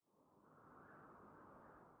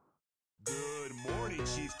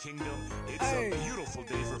Chief Kingdom. It's a beautiful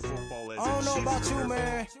day for football. As I don't know about you,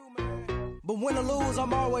 man, but win or lose,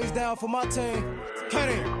 I'm always down for my team.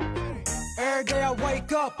 Kenny. Every day I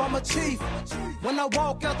wake up, I'm a chief. When I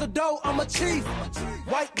walk out the door, I'm a chief.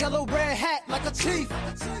 White, yellow, red hat like a chief.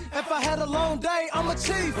 If I had a long day, I'm a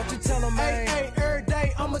chief. What you tell 'em, man? Hey, every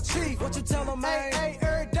day I'm a chief. What you tell 'em, man? Hey,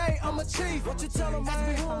 every day I'm a chief. What you tell 'em,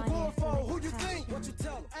 man? Who I'm going for? Who you think? What you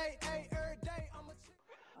tell 'em? Hey, every day I'm a chief.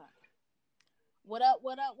 What up,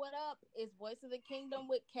 what up, what up? It's Voice of the Kingdom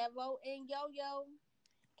with Kevo and Yo-Yo.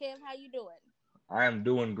 Kev, how you doing? I am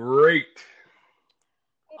doing great.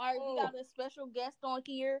 All right, we got a special guest on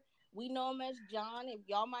here. We know him as John. If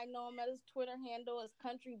y'all might know him at his Twitter handle as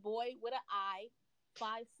Country Boy with an I,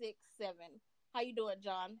 567. How you doing,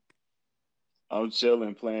 John? I'm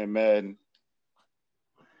chilling, playing Madden.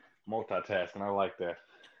 Multitasking, I like that.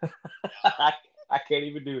 I can't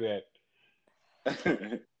even do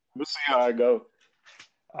that. We'll see how I go.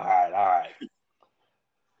 All right.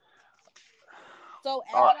 So,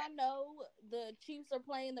 as y'all know, the Chiefs are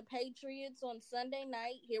playing the Patriots on Sunday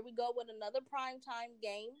night. Here we go with another primetime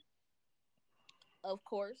game, of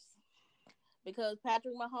course, because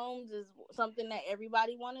Patrick Mahomes is something that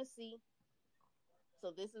everybody want to see.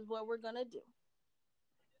 So, this is what we're going to do.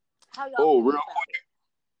 How y'all feel about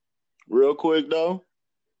it? Real quick, though,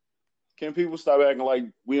 can people stop acting like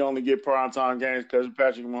we only get primetime games because of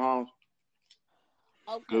Patrick Mahomes?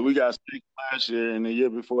 Okay. Because we got 6 last year, and the year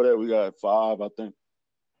before that, we got 5, I think.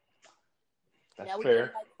 That's we fair.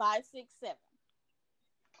 did like 5, 6, 7.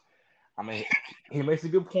 I mean, he makes a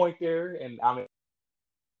good point there, and I mean,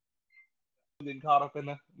 getting caught up in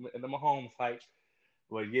the Mahomes hype.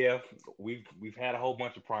 But yeah, we've had a whole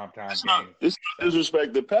bunch of primetime games. It's not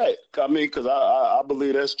disrespect to Pat. I mean, because I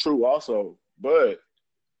believe that's true also. But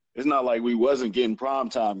it's not like we wasn't getting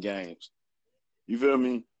primetime games. You feel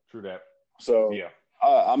me? True that. So yeah.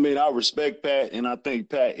 I mean, I respect Pat, and I think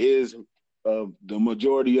Pat is the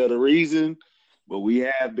majority of the reason, but we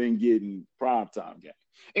have been getting primetime games.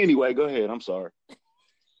 Anyway, go ahead. I'm sorry.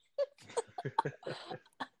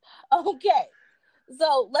 Okay.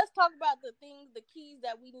 So let's talk about the keys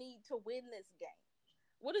that we need to win this game.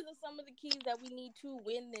 What are some of the keys that we need to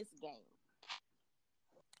win this game?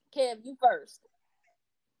 Kev, you first.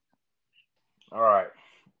 All right.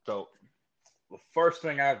 So the first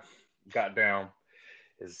thing I got down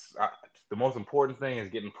is the most important thing is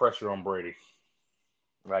getting pressure on Brady.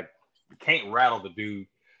 Like, you can't rattle the dude,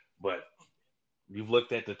 but you've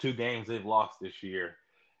looked at the 2 games they've lost this year,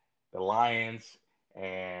 the Lions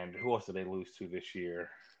and who else did they lose to this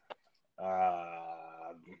year?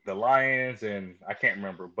 The Lions and I can't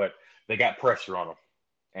remember, but they got pressure on them.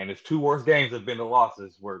 And his 2 worst games have been the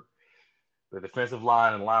losses where the defensive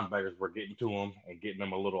line and linebackers were getting to him and getting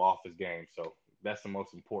him a little off his game. So that's the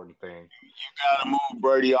most important thing. You got to move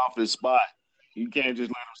Brady off his spot. You can't just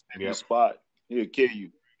let him stay in the spot. He'll kill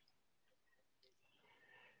you.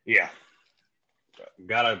 Yeah.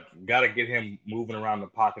 Gotta get him moving around the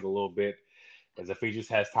pocket a little bit, as if he just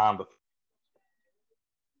has time to.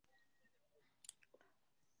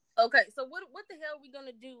 Okay, so what the hell are we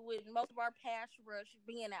gonna do with most of our pass rush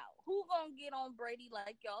being out? Who gonna get on Brady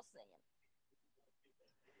like y'all saying?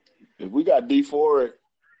 If we got D Ford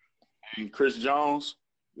and Chris Jones,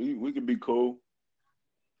 we could be cool.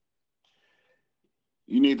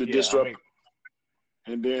 You need to disrupt.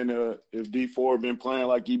 And then if D Ford been playing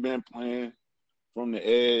like he been playing from the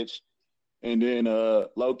edge, and then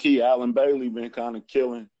low key Allen Bailey been kind of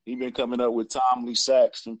killing. He been coming up with timely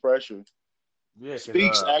sacks and pressure. Yeah,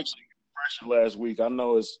 Speaks actually pressure last week. I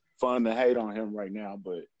know it's fun to hate on him right now,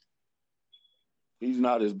 but he's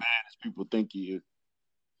not as bad as people think he is.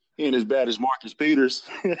 He ain't as bad as Marcus Peters.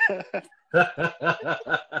 I'm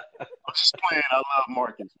just playing. I love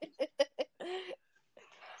Marcus.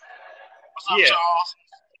 What's up, Charles?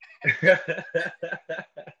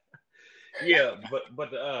 Yeah,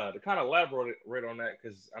 but to kind of elaborate on that,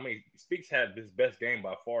 because I mean, Speaks had his best game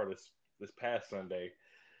by far this past Sunday.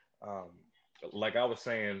 Like I was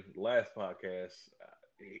saying last podcast,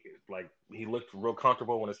 he looked real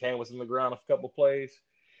comfortable when his hand was in the ground a couple plays,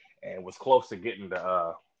 and was close to getting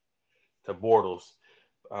to Bortles.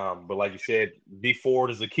 But like you said, D Ford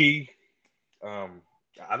is the key.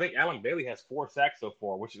 I think Allen Bailey has 4 sacks so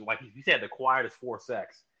far, which is, like he said, the quietest 4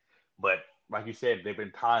 sacks. But like you said, they've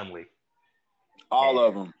been timely. All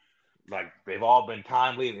of them. Like, they've all been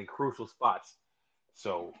timely and in crucial spots.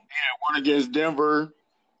 So one against Denver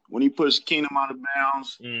when he pushed Keenum out of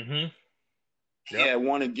bounds. Mm-hmm. Yeah,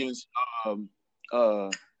 one against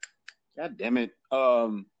God damn it.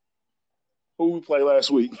 Who we played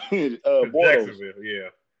last week? Bortles. Jacksonville, yeah.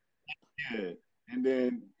 Yeah. And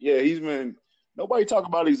then he's been Nobody talk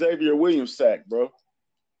about Xavier Williams sack, bro.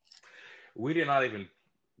 We did not even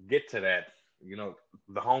get to that. You know,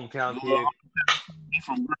 the hometown kid. He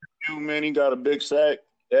from Grandview, man. He got a big sack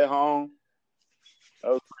at home.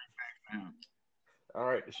 That was pretty big, man. All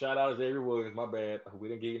right, shout out to Xavier Williams. My bad. We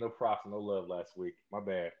didn't give you no props and no love last week. My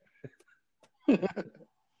bad.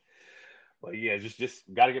 But yeah, just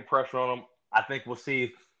got to get pressure on him. I think we'll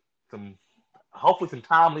see hopefully some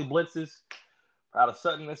timely blitzes out of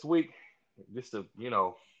Sutton this week, just to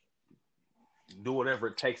do whatever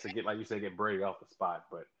it takes to get, like you said, get Brady off the spot.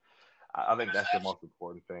 But I think that's the most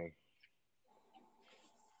important thing.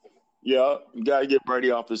 Yeah, you got to get Brady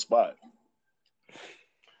off the spot. You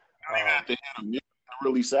don't even have to hit him. You don't have to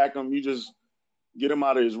really sack him. You just get him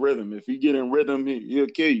out of his rhythm. If he get in rhythm, he'll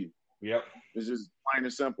kill you. Yep. It's just plain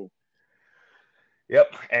and simple.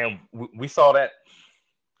 Yep, and we saw that,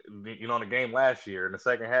 in the game last year. In the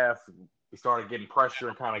second half, we started getting pressure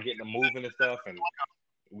and kind of getting them moving and stuff, and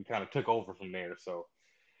we kind of took over from there. So,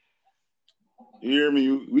 you hear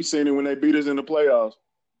me? We seen it when they beat us in the playoffs.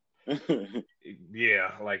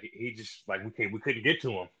 Yeah, like he just we couldn't get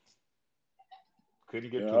to him.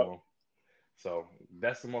 Couldn't get to him. So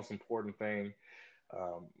that's the most important thing.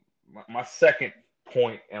 My second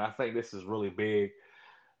point, and I think this is really big,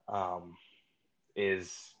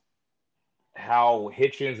 is how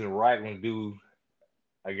Hitchens and Ragland do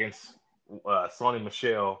against Sony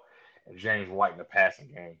Michel and James White in the passing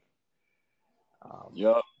game.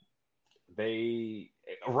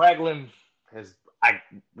 Ragland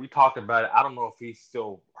we talked about it. I don't know if he's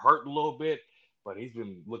still hurt a little bit, but he's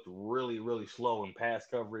looked really, really slow in pass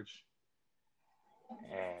coverage.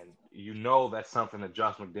 And that's something that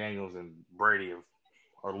Josh McDaniels and Brady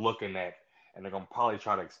are looking at, and they're going to probably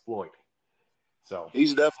try to exploit. So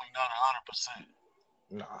he's definitely not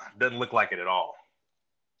 100%. No, doesn't look like it at all.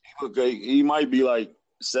 He might be like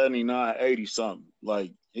 79, 80 something.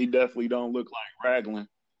 Like, he definitely don't look like Ragland.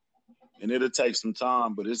 And it'll take some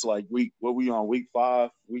time, but it's like week 5,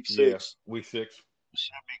 week 6? Yeah, week 6. It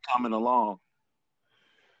should be coming along.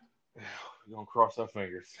 We're going to cross our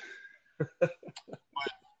fingers. But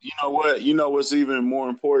you know what? You know what's even more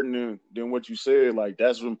important than what you said? Like,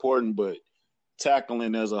 that's important, but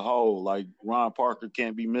tackling as a whole. Like, Ron Parker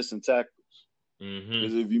can't be missing tackles.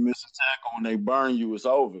 Because if you miss a tackle and they burn you, it's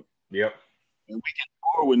over. Yep. And we can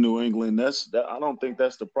score with New England. I don't think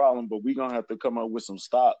that's the problem, but we're gonna have to come up with some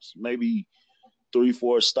stops, maybe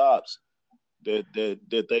 3-4 stops that they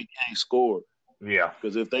can't score. Yeah.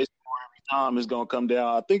 Because if they score every time, it's gonna come down.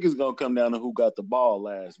 I think it's gonna come down to who got the ball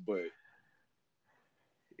last. But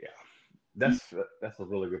yeah, that's a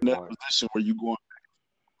really good point. That position where you going back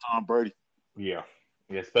to Tom Brady. Yeah,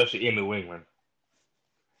 especially in New England.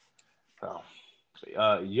 So,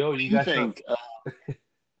 you guys think?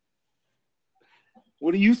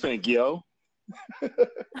 What do you think, yo?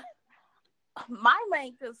 My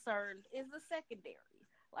main concern is the secondary.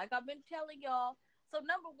 Like I've been telling y'all. So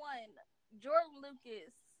number one, Jordan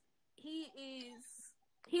Lucas, he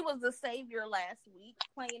was the savior last week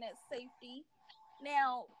playing at safety.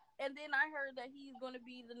 Now, and then I heard that he's going to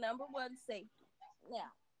be the number 1 safety.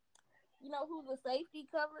 Now, you know who the safety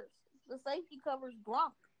covers? The safety covers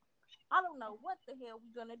Gronk. I don't know what the hell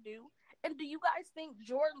we're going to do. And do you guys think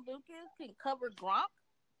Jordan Lucas can cover Gronk?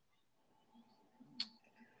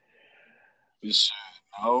 You should.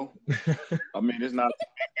 No. I mean, it's not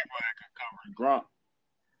people that can cover Gronk.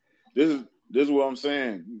 This is what I'm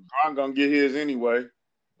saying. Gronk going to get his anyway.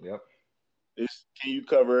 Yep. Can you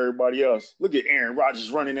cover everybody else? Look at Aaron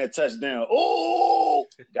Rodgers running that touchdown. Oh,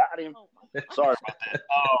 got him. Sorry about that.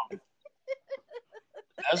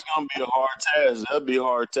 That's going to be a hard task. That'll be a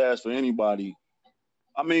hard task for anybody.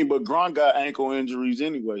 I mean, but Gronk got ankle injuries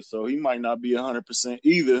anyway, so he might not be 100%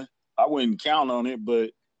 either. I wouldn't count on it,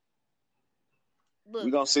 but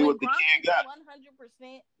we're going to see what the kid got.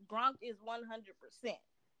 100%, Gronk is 100%.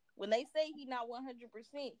 When they say he's not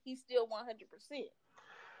 100%, he's still 100%.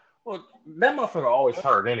 Well, that motherfucker always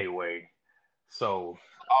hurt anyway. So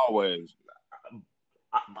always.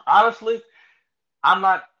 Honestly, I'm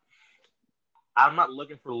not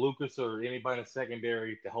looking for Lucas or anybody in the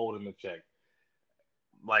secondary to hold him in check.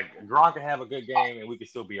 Like, Gronk can have a good game and we can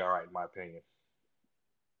still be all right, in my opinion.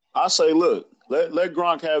 I say, look, let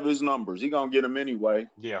Gronk have his numbers. He gonna get them anyway.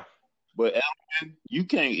 Yeah. But Elgin, you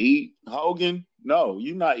can't eat. Hogan, no,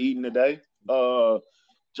 you're not eating today.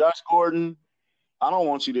 Josh Gordon, I don't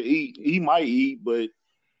want you to eat. He might eat, but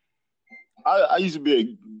I used to be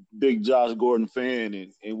a big Josh Gordon fan,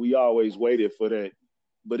 and we always waited for that.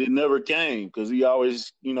 But it never came because he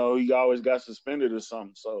always got suspended or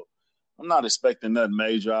something. So I'm not expecting nothing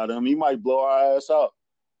major out of him. He might blow our ass out,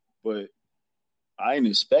 but I ain't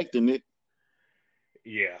expecting it.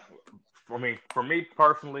 Yeah. For me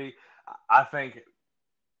personally, I think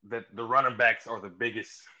that the running backs are the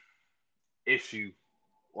biggest issue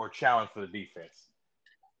or challenge for the defense.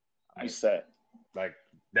 Reset. Like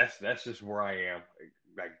that's just where I am.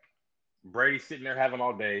 Like Brady sitting there having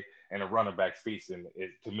all day, and the running back feasting.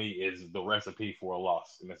 It to me is the recipe for a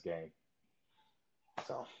loss in this game.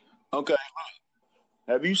 So okay,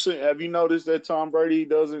 have you noticed that Tom Brady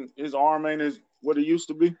his arm ain't as what it used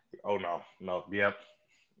to be? oh no, yep,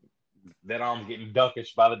 that arm's getting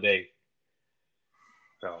duckish by the day.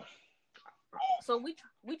 So we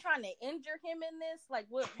trying to injure him in this? Like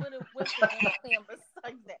what's the game plan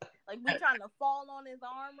besides that? Like we trying to fall on his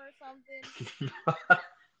arm or something?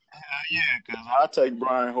 Yeah, because I take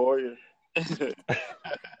Brian Hoyer.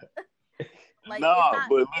 Like no,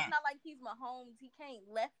 it's not like he's Mahomes. He can't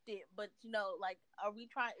left it, but like, are we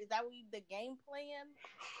trying? Is that the game plan?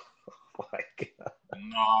 Oh my God.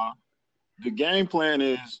 No, the game plan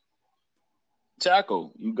is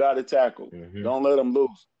tackle. You got to tackle. Mm-hmm. Don't let him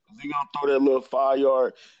loose. He's gonna throw that little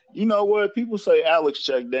 5-yard. You know what? People say Alex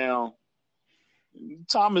check down.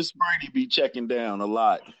 Thomas Brady be checking down a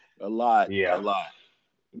lot. Yeah. A lot. You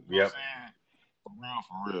know yep. For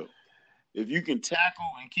real. If you can tackle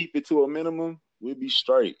and keep it to a minimum, we'll be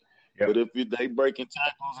straight. Yep. But if they breaking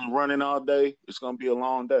tackles and running all day, it's gonna be a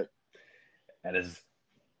long day. That is,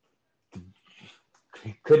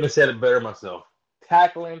 couldn't have said it better myself.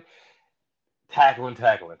 Tackling.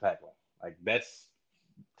 Like that's,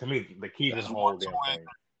 to me, the key to this whole damn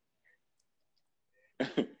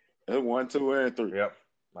thing. That's 1, 2, and 3. Yep.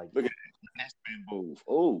 Like look at that spin move.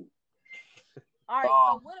 Oh. All right.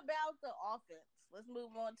 So what about the offense? Let's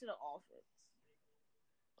move on to the offense.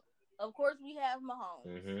 Of course, we have Mahomes.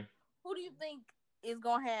 Mm-hmm. Who do you think is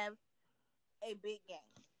gonna have a big game?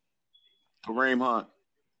 Kareem Hunt.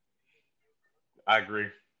 I agree.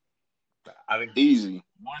 I think easy.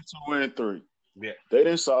 1, 2, and 3. Yeah. They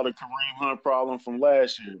didn't solve the Kareem Hunt problem from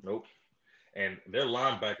last year. Nope. And their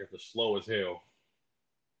linebackers are slow as hell.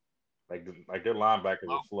 Like their linebackers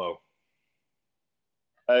are slow.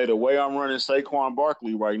 Hey, the way I'm running Saquon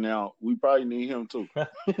Barkley right now, we probably need him too.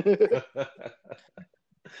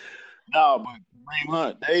 No, but Kareem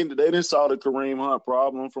Hunt, they didn't solve the Kareem Hunt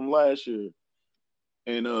problem from last year.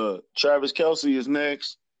 And Travis Kelce is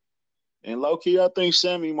next. And low-key, I think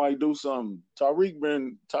Sammy might do something. Tyreek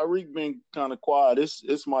been kind of quiet.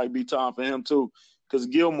 This might be time for him too, because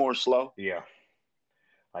Gilmore's slow. Yeah.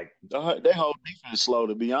 Like they whole defense slow,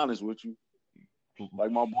 to be honest with you.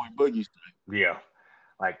 Like my boy Boogie's thing. Yeah.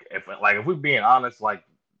 Like if we're being honest, like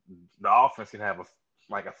the offense can have a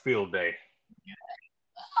field day.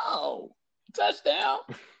 Oh, touchdown!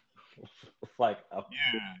 Like the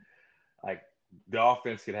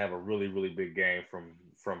offense could have a really, really big game from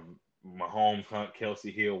Mahomes, Hunt,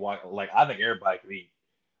 Kelce, Hill. Like I think everybody could eat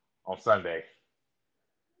on Sunday.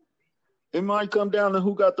 It might come down to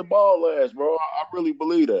who got the ball last, bro. I really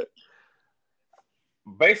believe that.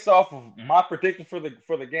 Based off of my prediction for the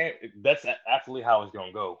game, that's absolutely how it's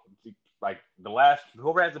gonna go. Like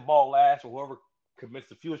whoever has the ball last, or whoever commits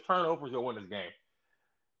the fewest turnovers, will win this game.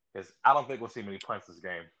 Because I don't think we'll see many punts this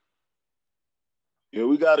game. Yeah,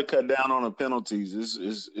 we got to cut down on the penalties.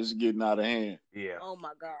 It's getting out of hand. Yeah. Oh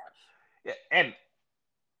my gosh. Yeah, and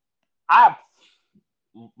I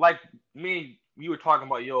like me. You were talking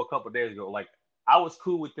about a couple of days ago. Like I was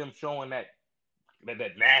cool with them showing that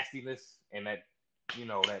nastiness and that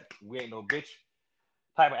that we ain't no bitch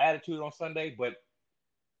type of attitude on Sunday, but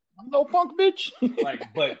no punk bitch.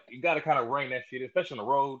 but you got to kind of rein that shit, especially on the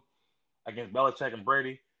road against Belichick and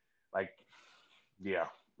Brady. Like, yeah,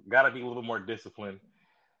 got to be a little more disciplined,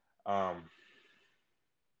 and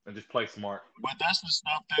just play smart. But that's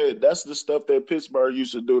the stuff that Pittsburgh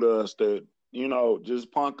used to do to us. That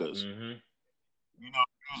just punk us. Mm-hmm. It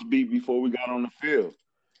was beat before we got on the field.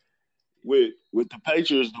 With the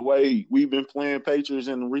Patriots, the way we've been playing Patriots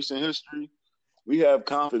in recent history, we have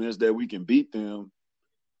confidence that we can beat them.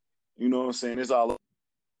 You know what I'm saying? It's all.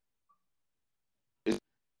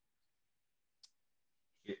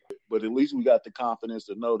 But at least we got the confidence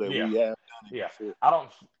to know that we have done it. Yeah, I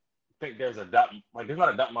don't think there's a doubt. Like, there's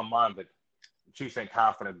not a doubt in my mind that the Chiefs ain't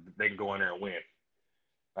confident that they can go in there and win.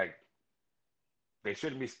 Like, they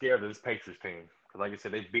shouldn't be scared of this Patriots team. Because, like I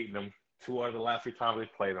said, they've beaten them 2 out of the last 3 times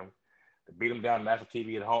they've played them. They beat them down on national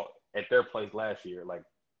TV at home at their place last year. Like,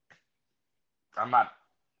 I'm not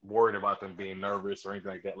worried about them being nervous or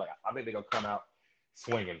anything like that. Like, I think they're gonna come out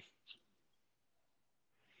swinging.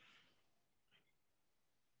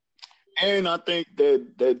 And I think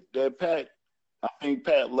that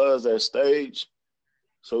Pat loves that stage,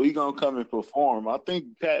 so he gonna come and perform. I think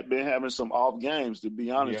Pat been having some off games, to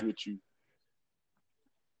be honest with you.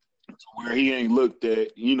 where he ain't looked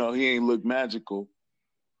at, he ain't looked magical.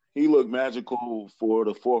 He looked magical for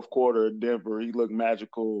the fourth quarter at Denver. He looked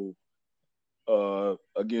magical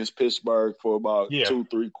against Pittsburgh for about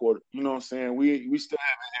 2-3 quarters. You know what I'm saying? We still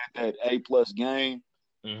haven't had that A+ game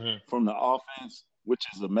from the offense, which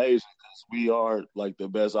is amazing because we are like the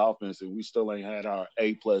best offense and we still ain't had our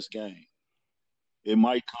A+ game. It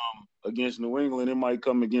might come against New England. It might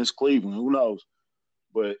come against Cleveland. Who knows?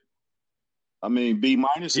 But, I mean, B-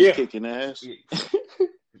 is kicking ass.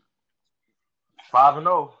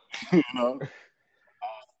 5-0. You know?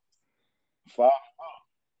 5-0.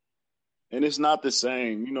 And it's not the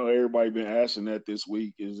same. Everybody been asking that this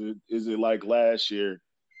week. Is it like last year?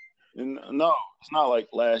 And no, it's not like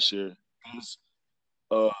last year. Because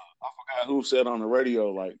I forgot who said on the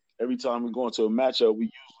radio, like, every time we go into a matchup, we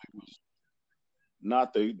usually was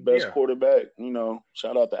not the best quarterback.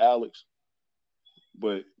 Shout out to Alex.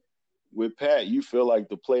 But with Pat, you feel like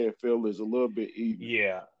the player field is a little bit even.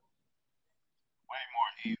 Yeah. Way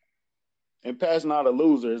more even. And Pat's not a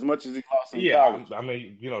loser as much as he lost in college. I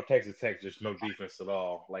mean, Texas Tech, just no defense at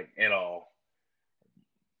all, like at all.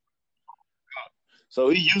 So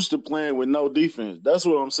he used to playing with no defense. That's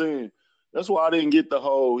what I'm saying. That's why I didn't get the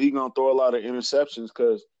whole he going to throw a lot of interceptions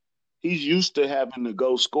because he's used to having to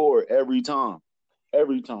go score every time.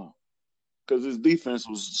 Every time. Because his defense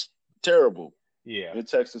was terrible in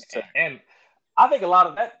Texas Tech. And I think a lot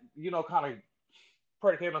of that, kind of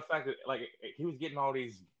predicated on the fact that, like, he was getting all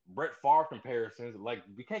these Brett Favre comparisons. Like,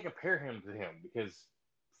 we can't compare him to him because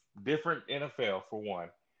different NFL, for one.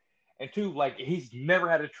 And two, like, he's never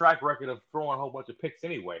had a track record of throwing a whole bunch of picks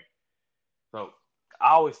anyway. So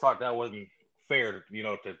I always thought that wasn't fair,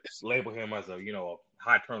 to label him as a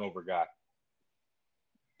high turnover guy.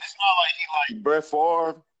 It's not like he like Brett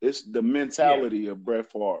Favre. It's the mentality of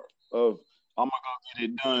Brett Favre of I'm gonna go get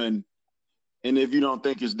it done, and if you don't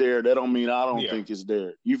think it's there, that don't mean I don't think it's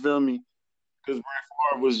there. You feel me? Because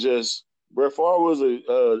Brett Favre was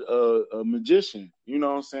a magician. You know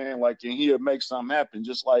what I'm saying? Like, and he'll make something happen,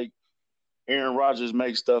 just like Aaron Rodgers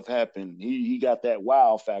makes stuff happen. He got that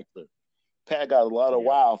wow factor. Pat got a lot of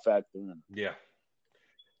wow factor in him. Yeah.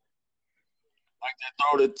 Like that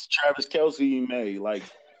throw that Travis Kelce he made. Like,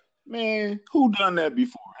 man, who done that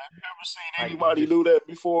before? Have you ever seen anybody do that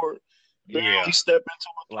before? Barely step into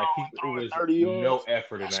a throw and throw it 30 yards. No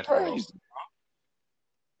effort in That's that crazy, throw.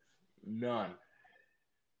 None. It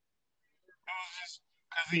was just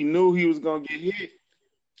because he knew he was gonna get hit,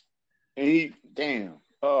 and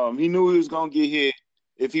he knew he was gonna get hit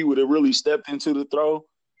if he would have really stepped into the throw.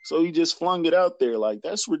 So he just flung it out there. Like,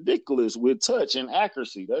 that's ridiculous with touch and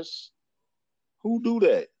accuracy. Who do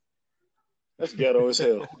that? That's ghetto as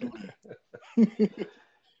hell. Who do that? Who do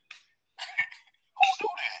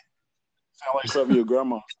that? Sound like something your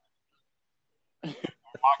grandma. My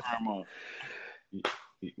grandma.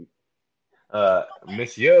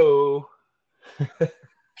 Miss Yo.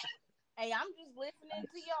 Hey, I'm just listening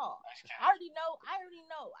to y'all. I already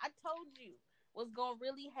know. I told you what's gonna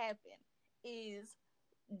really happen is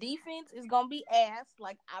defense is gonna be ass,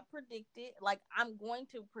 like I predicted, like I'm going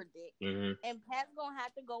to predict, and Pat's gonna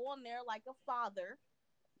have to go on there like a father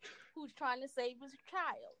who's trying to save his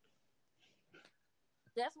child.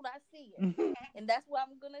 That's what I see, and that's what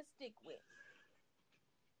I'm gonna stick with.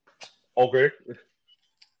 Okay.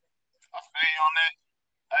 I feel you on that.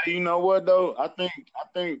 Hey, you know what though? I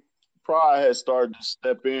think Pride has started to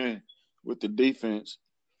step in with the defense,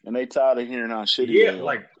 and they tired of hearing how shitty they are.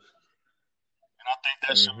 Like. And I think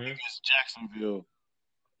that's against Jacksonville.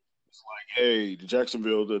 It's like, hey,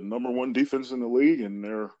 Jacksonville, the number one defense in the league, and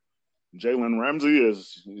their Jalen Ramsey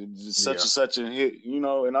is such and such a hit,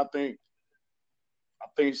 And I think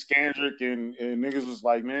Scandrick and niggas was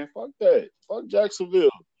like, man, fuck that, fuck Jacksonville.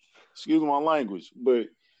 Excuse my language, but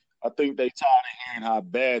I think they tired of hearing how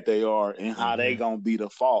bad they are and how they gonna be the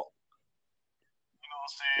fault. You know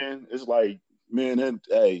what I'm saying? It's like, man,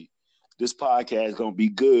 this podcast gonna be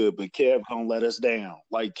good, but Kev gonna let us down.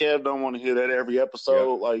 Like, Kev don't want to hear that every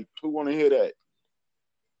episode. Yeah. Like, who want to hear that?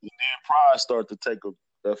 And then Pride start to take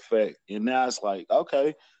effect, and now it's like,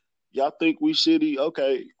 okay, y'all think we shitty?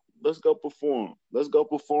 Okay, let's go perform. Let's go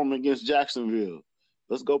perform against Jacksonville.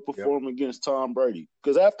 Let's go perform against Tom Brady.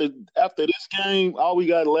 Because after this game, all we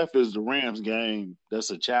got left is the Rams game.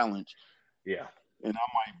 That's a challenge. Yeah, and I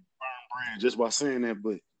might burn bread just by saying that,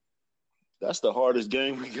 but that's the hardest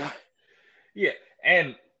game we got. Yeah,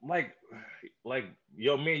 and like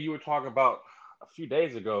yo, man, you were talking about a few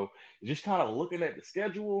days ago, just kind of looking at the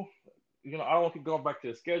schedule. I don't want to keep going back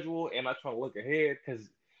to the schedule, and I try to look ahead because,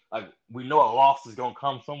 like, we know a loss is gonna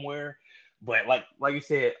come somewhere. But like you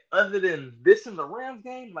said, other than this and the Rams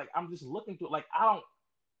game, like, I'm just looking to, like, I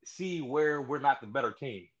see where we're not the better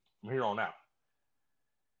team from here on out.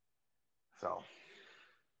 So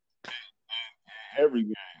every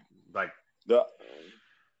game, like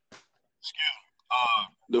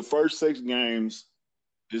the first 6 games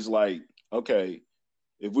is like, okay,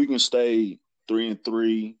 if we can stay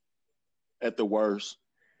 3-3 at the worst,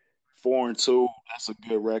 4-2, that's a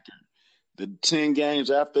good record. The 10 games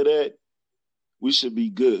after that, we should be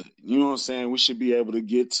good. You know what I'm saying? We should be able to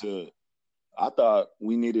get to. I thought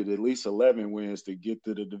we needed at least 11 wins to get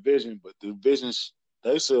to the division, but the divisions,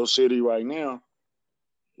 they still shitty right now.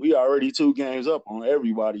 We already 2 games up on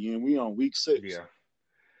everybody, and we on week 6.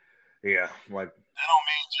 Yeah, like that don't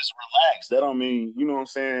mean just relax. That don't mean, you know what I'm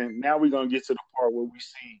saying? Now we're gonna get to the part where we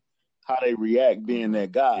see how they react being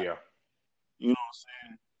that guy. Yeah. You know what I'm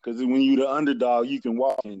saying? Because when you the underdog, you can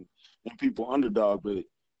walk in and people underdog, but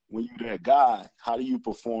when you that guy, how do you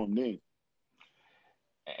perform then?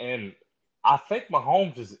 And I think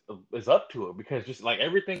Mahomes is up to it because just like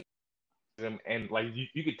everything, and like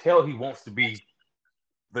you could tell he wants to be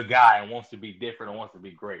the guy and wants to be different and wants to be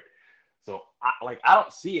great. So I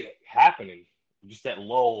don't see it happening. Just that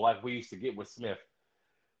lull like we used to get with Smith,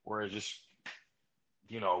 where it's just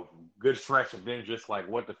good stretch and then just like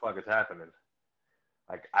what the fuck is happening.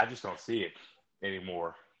 Like I just don't see it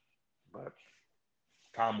anymore. But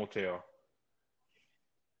time will tell.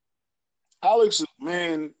 Alex,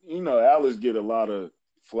 man, Alex get a lot of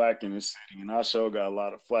flack in his city, and I sure got a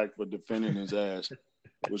lot of flack for defending his ass,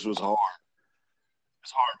 which was hard.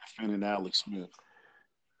 It's hard defending Alex Smith.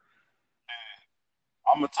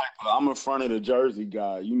 I'm a front of the jersey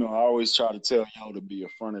guy. I always try to tell Yo to be a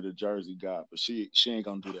front of the jersey guy, but she ain't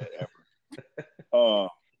gonna do that ever.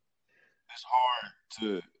 It's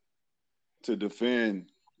hard to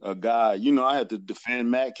defend a guy. I had to defend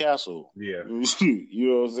Matt Castle. Yeah. You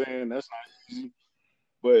know what I'm saying? That's not easy.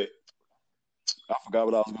 But I forgot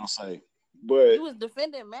what I was gonna say. But he was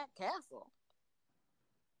defending Matt Castle.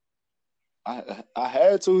 I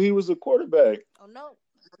had to. He was a quarterback. Oh no.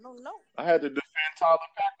 I had to defend Tyler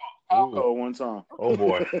Paco one time. Oh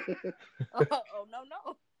boy. Oh no.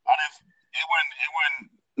 It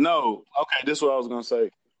wasn't. No. Okay, this is what I was gonna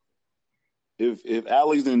say. If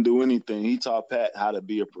Alex didn't do anything, he taught Pat how to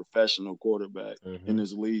be a professional quarterback in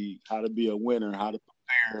this league, how to be a winner, how to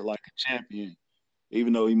prepare like a champion,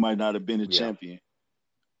 even though he might not have been a champion.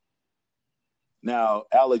 Now,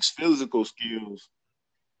 Alex's physical skills,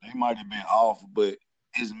 they might have been off, but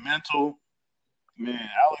his mental, man,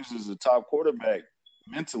 Alex is a top quarterback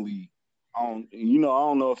mentally. I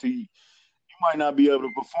don't know if you might not be able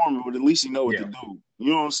to perform it, but at least you know what to do.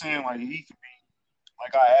 You know what I'm saying? Like, he could be,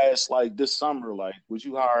 like I asked, like, this summer, like, would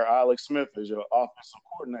you hire Alex Smith as your offensive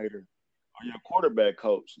coordinator or your quarterback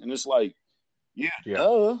coach? And it's like,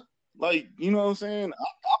 duh. Like, you know what I'm saying?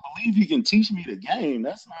 I believe he can teach me the game.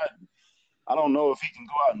 That's not – I don't know if he can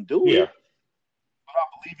go out and do it. But I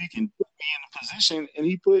believe he can put me in a position, and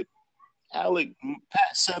he put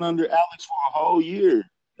Pat sat under Alex for a whole year.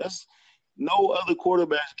 That's no other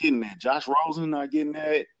quarterback's getting that. Josh Rosen not getting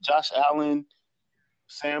that. Josh Allen,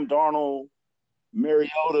 Sam Darnold,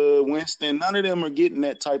 Mariota, Winston, none of them are getting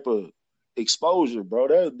that type of exposure, bro.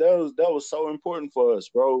 That was so important for us,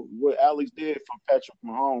 bro. What Alex did for Patrick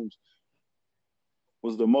Mahomes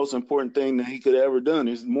was the most important thing that he could have ever done.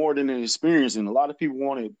 It's more than an experience, and a lot of people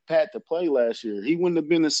wanted Pat to play last year. He wouldn't have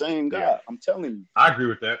been the same guy. Yeah. I'm telling you. I agree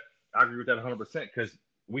with that. 100% because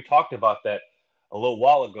we talked about that a little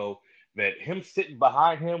while ago, that him sitting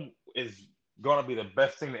behind him is going to be the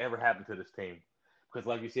best thing that ever happened to this team. Because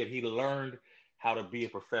like you said, he learned how to be a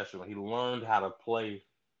professional. He learned how to play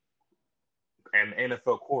an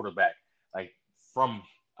NFL quarterback, like from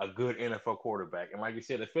a good NFL quarterback. And like you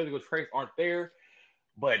said, the physical traits aren't there,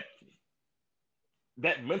 but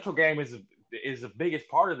that mental game is the biggest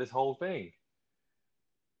part of this whole thing.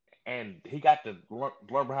 And he got to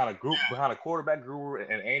learn behind a quarterback guru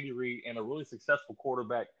and Andy Reid and a really successful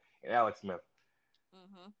quarterback in Alex Smith.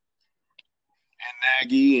 Mm-hmm. And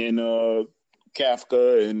Nagy and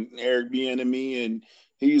Kafka and Eric Bieniemy, and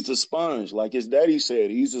he's a sponge. Like his daddy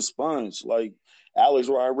said, he's a sponge. Like Alex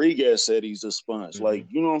Rodriguez said, he's a sponge. Mm-hmm. Like,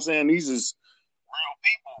 you know what I'm saying? These is real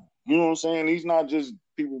people. You know what I'm saying? He's not just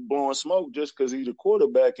people blowing smoke just because he's a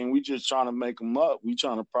quarterback and we just trying to make him up. We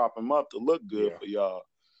trying to prop him up to look good for y'all.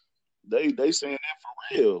 They saying that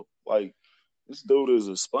for real. Like, this dude is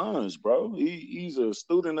a sponge, bro. He's a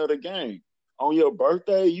student of the game. On your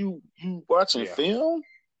birthday, you watching film?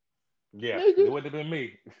 Yeah, it would have been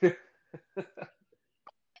me. You think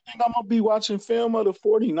I'm going to be watching film of the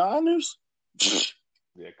 49ers?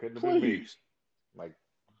 Yeah, it couldn't have been me. Like,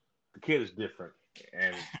 the kid is different.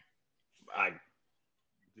 And I've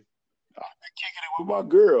been kicking it with my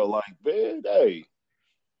girl. Like, man, hey,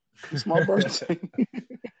 it's my birthday.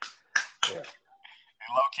 Yeah.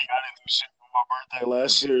 And low-key, I didn't do shit for my birthday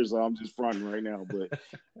last year, so I'm just fronting right now. But, you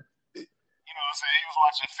know what I'm saying? He was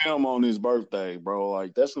watching film on his birthday, bro.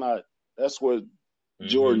 Like, that's what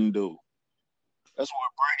Jordan do. That's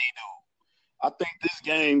what Brady do. I think this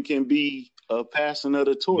game can be a passing of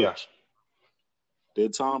the torch. Yeah.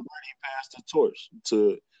 That Tom Brady passed the torch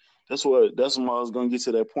to. That's why I was gonna get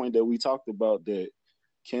to that point that we talked about, that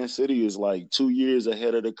Kansas City is like 2 years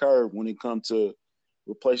ahead of the curve when it comes to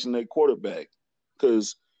replacing their quarterback.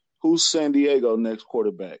 Because who's San Diego next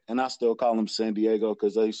quarterback? And I still call them San Diego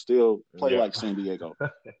because they still play like San Diego.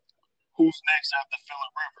 Who's next after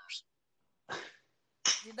Phillip Rivers?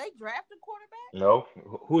 Did they draft a quarterback? No.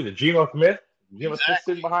 Who is it? Geno Smith? Geno Smith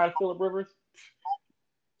sitting behind Phillip Rivers?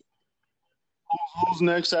 Who's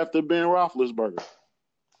next after Ben Roethlisberger?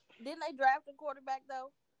 Didn't they draft a quarterback,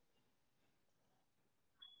 though?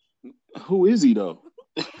 Who is he, though?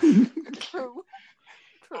 True.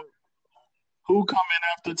 Who coming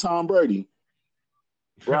after Tom Brady?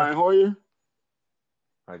 Brian Hoyer?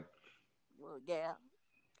 Well, yeah,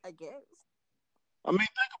 I guess. I mean,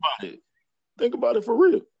 think about it. Think about it for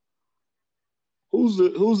real. Who's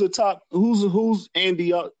the top? Who's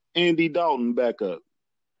Andy Dalton backup?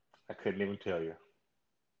 I couldn't even tell you.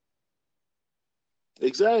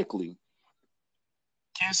 Exactly.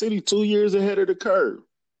 Kansas City 2 years ahead of the curve.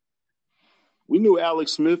 We knew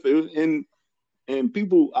Alex Smith, and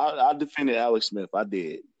people. I defended Alex Smith. I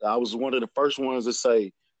did. I was one of the first ones to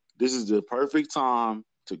say this is the perfect time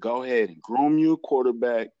to go ahead and groom you a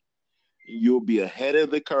quarterback. You'll be ahead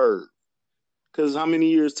of the curve. Because how many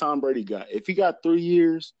years Tom Brady got? If he got 3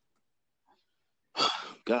 years,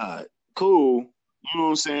 God, cool. You know what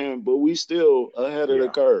I'm saying? But we still ahead of the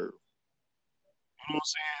curve. You know what I'm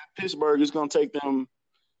saying? Pittsburgh is going to take them.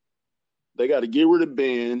 They got to get rid of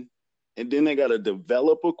Ben, and then they got to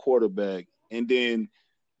develop a quarterback, and then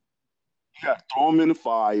you got to throw them in the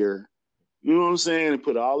fire. You know what I'm saying? And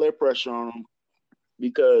put all that pressure on them,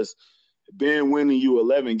 because Ben winning you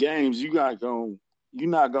 11 games, you're not going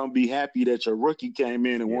to be happy that your rookie came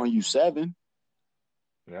in and won you 7.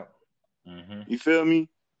 Yep. Mm-hmm. You feel me?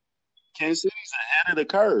 Kansas City's ahead of the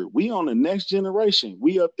curve. We on the next generation.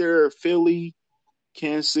 We up there, Philly,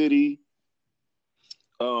 Kansas City.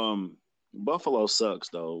 Buffalo sucks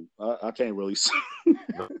though. I can't really say. I can't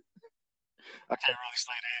really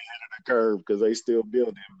say they're ahead of the curve because they still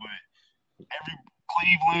building. But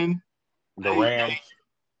Cleveland,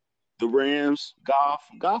 the Rams,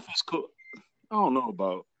 Goff is cool. I don't know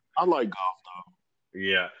about. I like Goff though.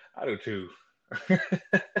 Yeah, I do too.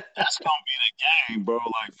 That's gonna be the game, bro.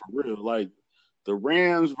 Like for real. Like the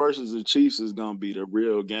Rams versus the Chiefs is gonna be the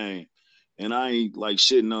real game. And I ain't like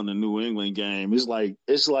shitting on the New England game. It's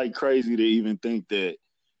like crazy to even think that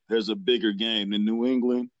there's a bigger game than New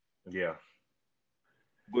England. Yeah.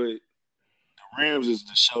 But the Rams is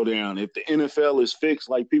the showdown. If the NFL is fixed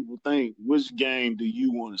like people think, which game do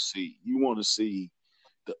you want to see? You want to see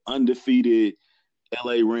the undefeated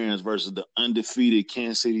LA Rams versus the undefeated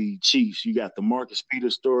Kansas City Chiefs. You got the Marcus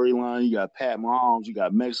Peters storyline. You got Pat Mahomes. You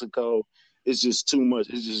got Mexico. It's just too much.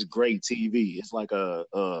 It's just great TV. It's like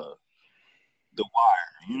The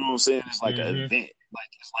Wire. You know what I'm saying? It's like an event. Like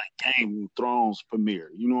it's like Game of Thrones premiere.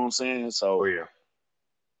 You know what I'm saying? So if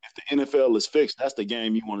the NFL is fixed, that's the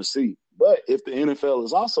game you want to see. But if the NFL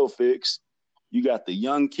is also fixed, you got the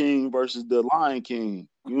Young King versus the Lion King.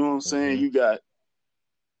 You know what I'm saying? You got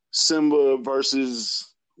Simba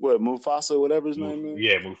versus Mufasa, whatever his name is.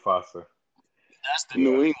 Yeah, Mufasa. That's the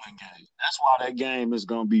New England game. That's why that game is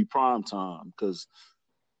gonna be prime time. Because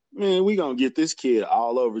man, we gonna get this kid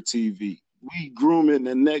all over TV. We grooming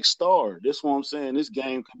the next star. That's what I'm saying. This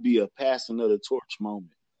game could be a passing of the torch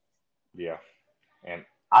moment. Yeah, and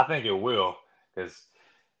I think it will, because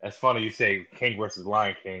it's funny you say King versus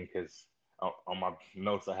Lion King, because on my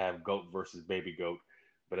notes I have goat versus baby goat,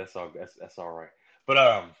 but that's all right.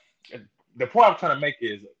 But the point I'm trying to make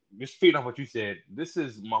is, just feeding off what you said, this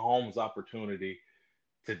is Mahomes' opportunity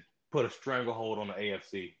to put a stranglehold on the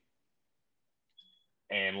AFC,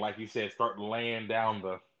 and like you said, start laying down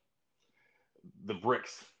the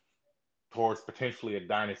bricks towards potentially a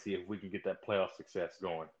dynasty if we can get that playoff success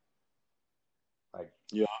going.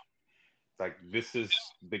 Like this is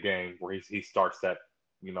the game where he starts that,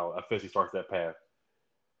 officially starts that path.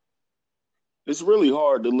 It's really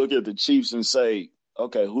hard to look at the Chiefs and say,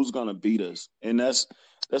 okay, who's gonna beat us? And that's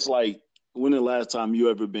like, when the last time you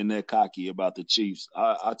ever been that cocky about the Chiefs?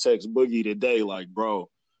 I text Boogie today, like, bro,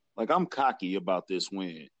 like I'm cocky about this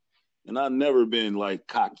win. And I've never been like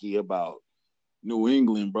cocky about New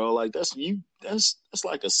England, bro. Like that's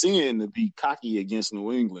like a sin to be cocky against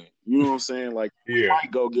New England. You know what I'm saying? Like we might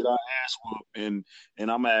go get our ass whooped, and I'm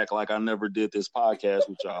gonna act like I never did this podcast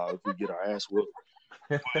with y'all if we get our ass whooped.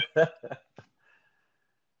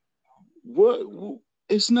 What?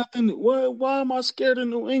 It's nothing. What? Why am I scared of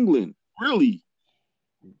New England? Really?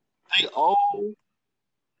 They old.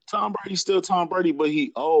 Tom Brady's still Tom Brady, but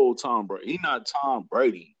he old Tom Brady. He not Tom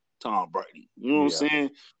Brady. Tom Brady. You know what I'm saying?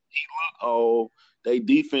 He look old. They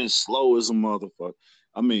defense slow as a motherfucker.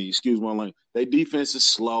 I mean, excuse my language. They defense is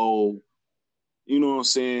slow. You know what I'm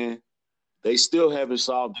saying? They still haven't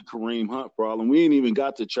solved the Kareem Hunt problem. We ain't even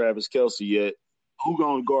got to Travis Kelce yet. Who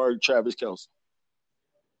gonna guard Travis Kelce?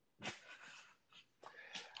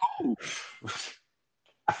 Who?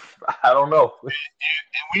 I don't know.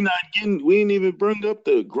 And we ain't even bring up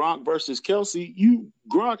the Gronk versus Kelce.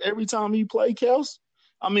 Gronk every time he play Kelce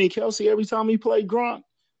every time he play Gronk.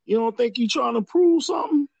 You don't think he trying to prove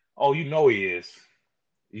something? Oh, you know he is.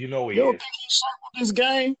 You don't think he circled this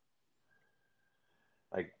game?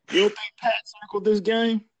 Like, you don't think Pat circled this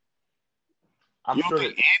game? You don't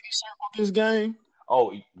think Andy circled this game?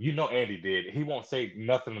 Oh, you know Andy did. He won't say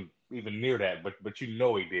nothing even near that, but you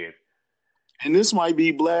know he did. And this might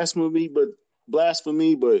be blasphemy, but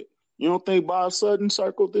you don't think Bob Sutton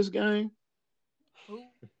circled this game?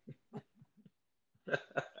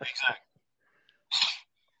 Exactly.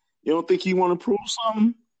 You don't think he want to prove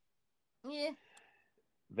something? Yeah.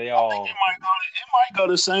 It might go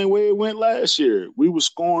the same way it went last year. We were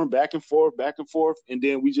scoring back and forth, and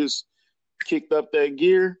then we just kicked up that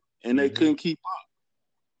gear, and they couldn't keep up.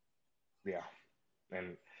 Yeah,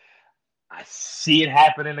 and I see it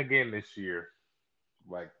happening again this year.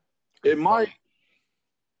 Like it might.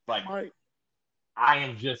 I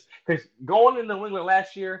am just because going into New England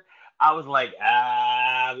last year, I was like,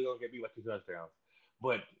 we're gonna get beat by 2 touchdowns.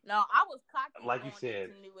 But no, I was cocky. Like you said,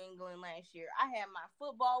 to New England last year, I had my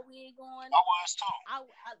football wig on. I was too. I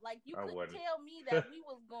like you couldn't tell me that we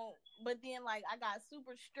was going, but then like I got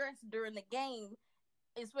super stressed during the game,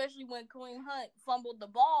 especially when Kareem Hunt fumbled the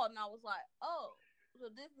ball, and I was like, oh, so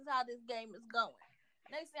this is how this game is going.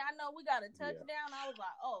 Next thing I know, we got a touchdown. I was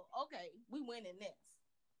like, oh, okay, we winning this.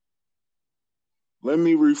 Let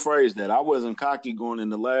me rephrase that. I wasn't cocky going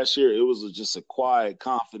into last year. It was just a quiet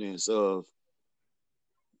confidence of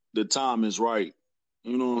the time is right.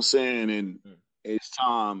 You know what I'm saying? And it's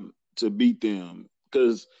time to beat them.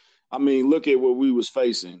 Because, I mean, look at what we was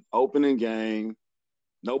facing. Opening game,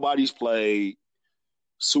 nobody's played,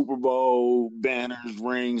 Super Bowl, banners,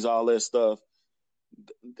 rings, all that stuff.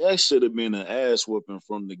 That should have been an ass whooping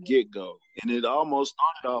from the get-go. And it almost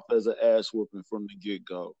started off as an ass whooping from the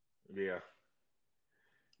get-go. Yeah.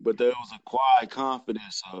 But there was a quiet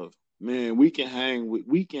confidence of, man, we can hang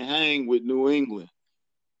with New England.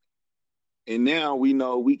 And now we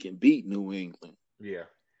know we can beat New England. Yeah.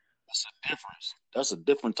 That's a difference. That's a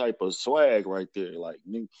different type of swag right there. Like,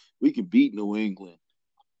 we can beat New England.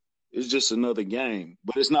 It's just another game.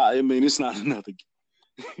 But it's not, it's not another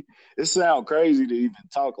game. It sounds crazy to even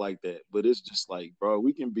talk like that. But it's just like, bro,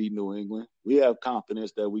 we can beat New England. We have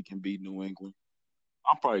confidence that we can beat New England.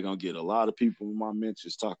 I'm probably going to get a lot of people in my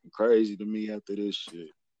mentions talking crazy to me after this shit.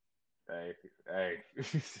 Hey,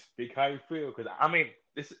 speak how you feel. Because,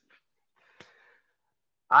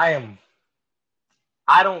 I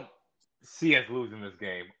don't see us losing this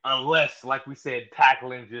game unless, like we said,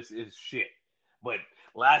 tackling just is shit. But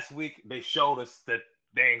last week they showed us that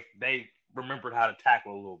they remembered how to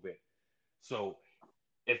tackle a little bit. So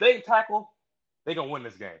if they tackle, they're gonna win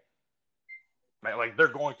this game. Like they're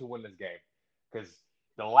going to win this game because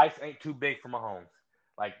the lights ain't too big for Mahomes.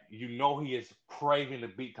 Like he is craving to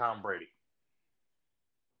beat Tom Brady.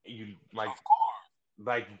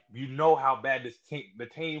 Like you know how bad the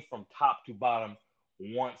team from top to bottom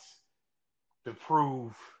wants to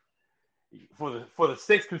prove for the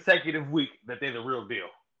 6th consecutive week that they're the real deal,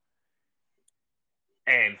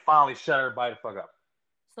 and finally shut everybody the fuck up.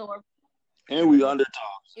 So, and we underdogs.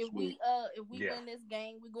 If we win this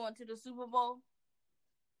game, we going to the Super Bowl.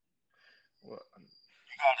 Well,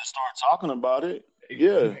 you got to start talking about it.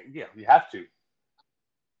 Yeah, you have to.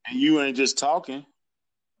 And you ain't just talking.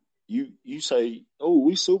 You say, "Oh,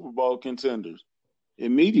 we Super Bowl contenders."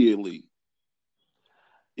 Immediately,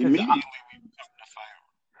 we become the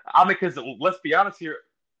favorite. Because let's be honest here,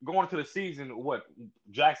 going into the season, what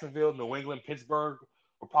Jacksonville, New England, Pittsburgh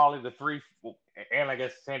were probably the 3, and I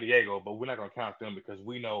guess San Diego, but we're not going to count them because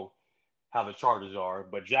we know how the Chargers are.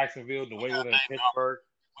 But Jacksonville, New England, and Pittsburgh,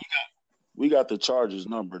 we got the Chargers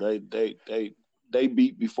number. They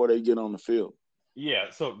beat before they get on the field. Yeah,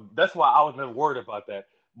 so that's why I was never worried about that.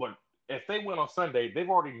 But if they win on Sunday, they've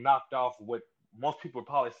already knocked off what most people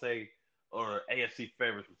probably say are AFC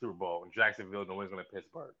favorites for Super Bowl: Jacksonville, New England, and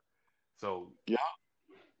Pittsburgh. So yeah,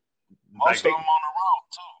 like most of them on the road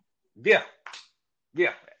too.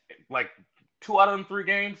 yeah, like 2 out of them 3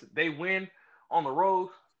 games they win on the road.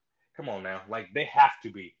 Come on now, like they have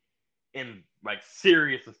to be in like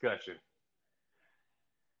serious discussion.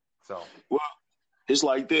 So well, it's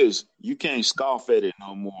like this: you can't scoff at it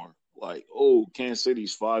no more. Like, oh, Kansas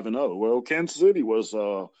City's 5-0. Well, Kansas City was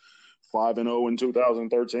 5-0 in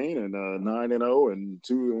 2013 and 9-0 and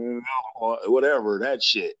 2 whatever that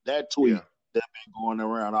shit. That tweet that been going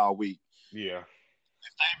around all week. Yeah.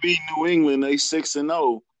 If they beat New England, they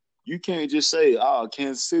 6-0. You can't just say, "Oh,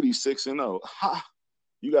 Kansas City 6-0." Ha!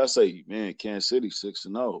 You gotta say, "Man, Kansas City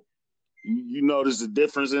 6-0." You notice the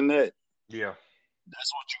difference in that? Yeah.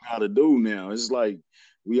 That's what you gotta do now. It's like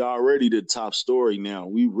we already the top story now.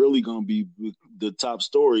 We really gonna be the top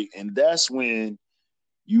story, and that's when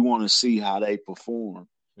you want to see how they perform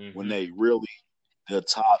when they really the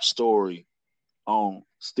top story on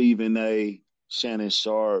Stephen A, Shannon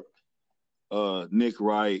Sharp, Nick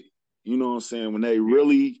Wright. You know what I'm saying? When they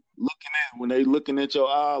really looking at your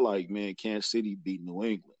eye, like, man, Kansas City beat New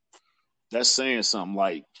England. That's saying something.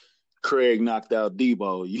 Like Craig knocked out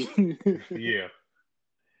Debo. Yeah.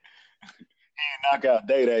 He didn't knock out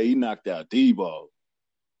Day-Day. He knocked out Debo.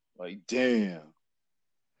 Like, damn.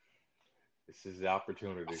 This is the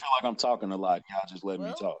opportunity. I feel like I'm talking a lot. Y'all just let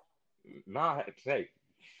me talk. Nah, hey,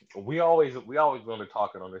 we always going to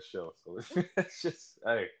talking on this show, so it's just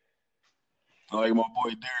hey. Like my boy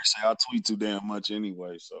Derek say, I tweet too damn much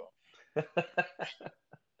anyway, so.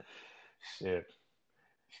 Shit.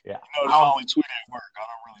 Yeah. You know, I only tweet at work. I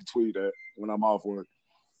don't really tweet at when I'm off work.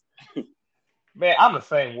 Man, I'm the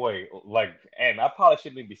same way. Like, and I probably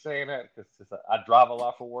shouldn't be saying that because I drive a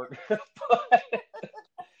lot for work. But,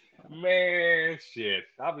 man, shit.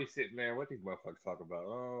 I'll be sitting there. What these motherfuckers talk about?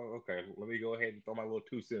 Oh, okay. Let me go ahead and throw my little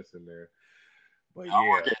 2 cents in there. But I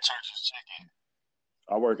work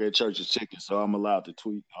at Church's Chicken, so I'm allowed to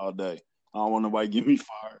tweet all day. I don't want nobody to get me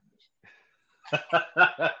fired.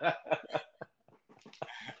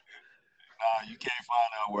 Nah, you can't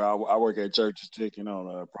find out where I work at Church's Chicken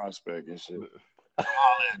on Prospect and shit.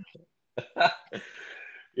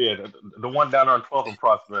 Yeah, the one down there on 12th and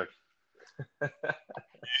Prospect.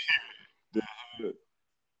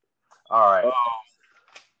 All right.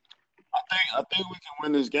 I think we can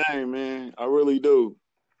win this game, man. I really do.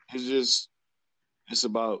 It's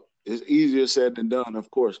easier said than done, of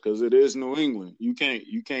course, because it is New England. You can't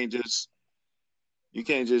just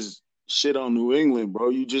shit on New England, bro.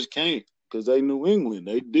 You just can't, because they New England.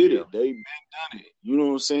 They did it. They been done it. You know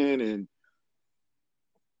what I'm saying? And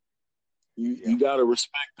you gotta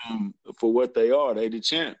respect them for what they are. They the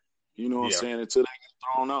champ. You know what I'm saying? Until they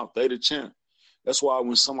get thrown off, they the champ. That's why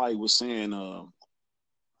when somebody was saying,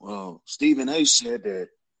 Stephen A said that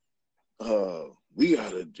we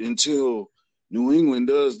gotta until New England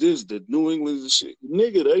does this, that New England's the shit.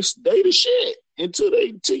 Nigga, they the shit. Until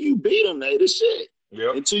you beat them, they the shit.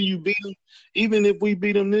 Yep. Until you beat them, even if we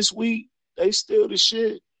beat them this week, they still the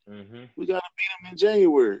shit. Mm-hmm. We gotta beat them in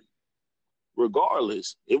January.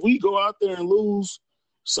 Regardless, if we go out there and lose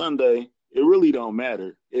Sunday, it really don't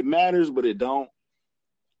matter. It matters, but it don't,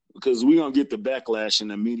 because we're going to get the backlash in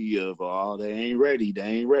the media of, oh, they ain't ready.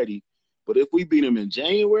 But if we beat them in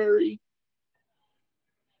January,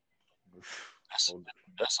 that's a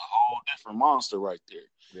whole different monster right there.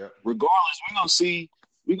 Yeah. Regardless, we're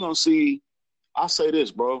going to see, I'll say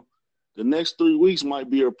this, bro. The next 3 weeks might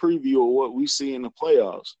be a preview of what we see in the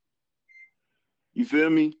playoffs. You feel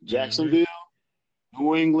me? Jacksonville,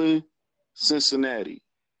 New England, Cincinnati.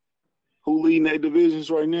 Who leading their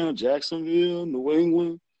divisions right now? Jacksonville, New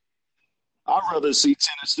England. I'd rather see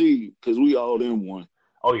Tennessee because we all them one.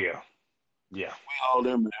 Oh, yeah. Yeah. We all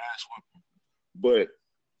them an ass whipping. But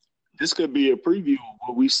this could be a preview of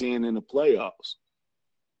what we seeing in the playoffs.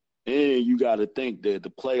 And you got to think that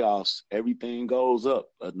the playoffs, everything goes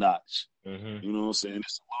up a notch. Mm-hmm. You know what I'm saying?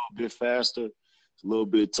 It's a little bit faster. It's a little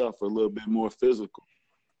bit tougher, a little bit more physical.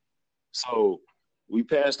 So we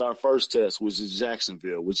passed our first test, which is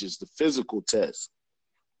Jacksonville, which is the physical test.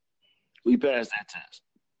 We passed that test.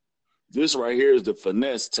 This right here is the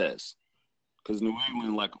finesse test, because New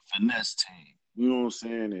England like a finesse team. You know what I'm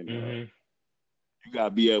saying? And you got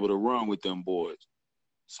to be able to run with them boys.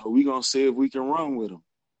 So we're going to see if we can run with them.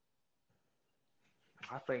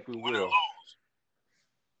 I think we will.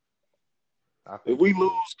 If we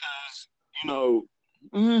lose, because, you know,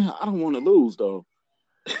 I don't want to lose, though.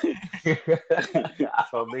 I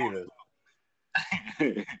don't either.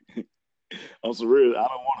 On some real, I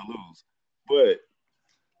don't want to lose. But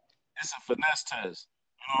it's a finesse test.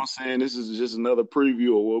 You know what I'm saying? This is just another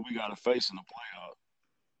preview of what we got to face in the playoffs.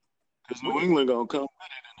 Because New England going to come with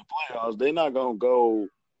it in the playoffs. They're not going to go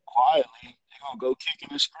quietly. They're going to go kicking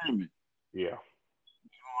and screaming. Yeah. You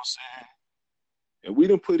know what I'm saying? And we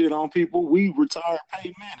didn't put it on people. We retired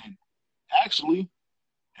Peyton Manning. Actually,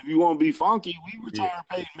 if you want to be funky, we retired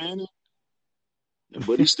Peyton Manning.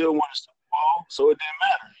 But he still won a Super Bowl, so it didn't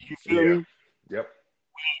matter. You feel me? Yep.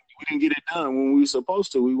 We didn't get it done when we were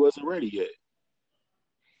supposed to. We wasn't ready yet.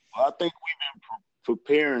 I think we've been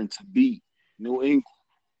preparing to beat New England.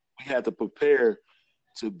 We had to prepare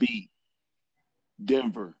to beat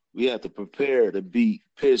Denver. We had to prepare to beat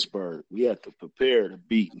Pittsburgh. We had to prepare to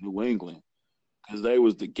beat New England because they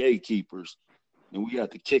was the gatekeepers, and we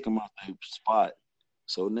had to kick them out their spot.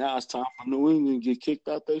 So now it's time for New England to get kicked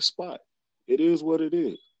out their spot. It is what it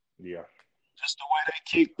is. Yeah. Just the way they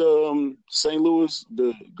kicked St. Louis,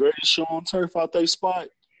 the greatest show on turf, out their spot.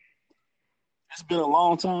 It's been a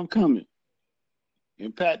long time coming.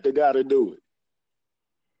 And Pat, they got to do it.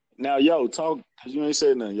 Now, yo, talk, because you ain't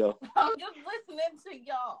said nothing, yo. I'm just listening to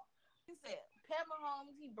y'all. He said, Pat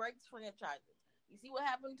Mahomes, he breaks franchises. You see what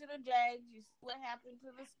happened to the Jags. You see what happened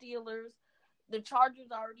to the Steelers. The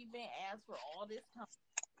Chargers already been asked for all this time.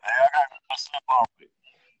 Hey, I got to step off it.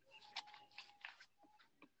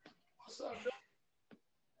 What's up,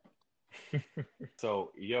 dude?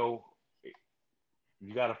 So, yo,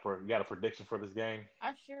 you got a prediction for this game?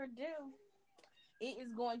 I sure do. It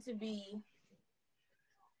is going to be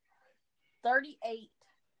 38-42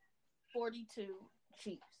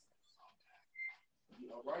 Chiefs.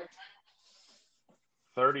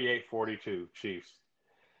 38-42 Chiefs.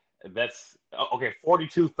 That's okay.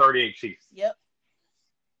 42-38 Chiefs. Yep.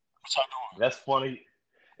 What y'all doing? That's funny.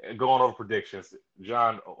 Going over predictions,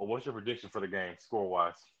 John. What's your prediction for the game, score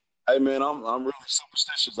wise? Hey man, I'm really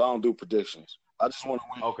superstitious. I don't do predictions. I just want to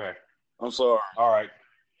win. Okay. I'm sorry. All right.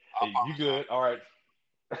 Hey, you good? All right.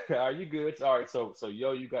 Are you good? All right. So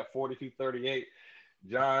yo, you got 42-38.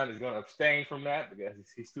 John is going to abstain from that because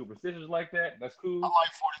he's superstitious like that. That's cool. I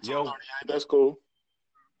like 42-38. That's cool.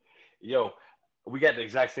 Yo, we got the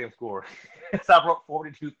exact same score. So I wrote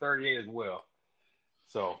 42-38 as well.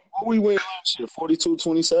 So what we win last year?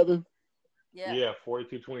 42-27? Yeah.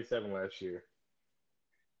 42-27 last year.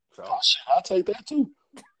 So oh shit, I'll take that too.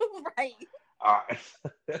 Right. all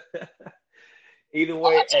right. Either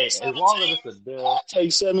way, hey, as long as it's a dub, I'll take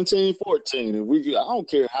 17-14. If we, I don't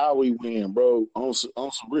care how we win, bro. On some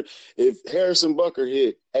real, if Harrison Butker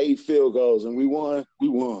hit 8 field goals and we won, we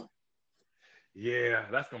won. yeah,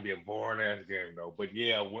 that's gonna be a boring ass game though. But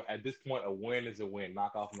yeah, at this point, a win is a win.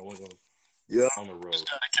 Knock off New England on the road. Just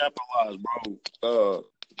gotta capitalize, bro.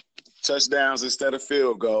 Touchdowns instead of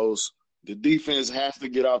field goals. The defense has to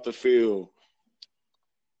get off the field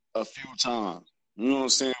a few times. You know what I'm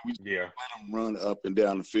saying? We let them run up and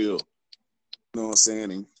down the field. You know what I'm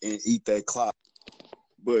saying? And eat that clock.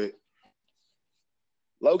 But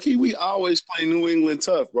low-key, we always play New England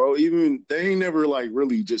tough, bro. Even they ain't never, like,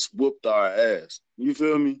 really just whooped our ass. You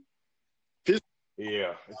feel me?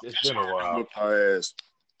 Yeah, it's been a while. Whooped our ass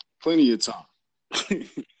plenty of time.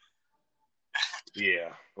 Yeah.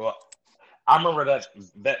 Well, I remember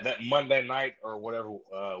that Monday night or whatever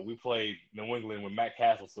we played New England when Matt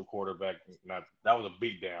Castle was the quarterback. Now, that was a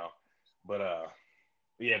beatdown. But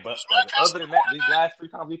yeah. But other than that, these last 3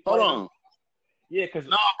 times we played. Hold on. Yeah, because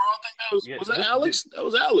no, bro, I think that was that Alex? That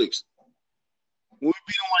was Alex. When we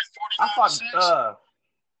beat him like 49-6.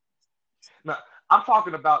 No, I'm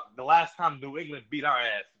talking about the last time New England beat our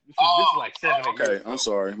ass. This is like 7-8 okay. years ago. I'm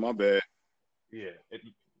sorry, my bad. Yeah.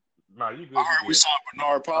 No, you good. I heard we saw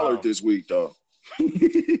Bernard Pollard this week, though.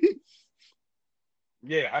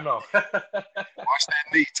 Yeah, I know. Watch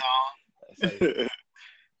that knee, Tom.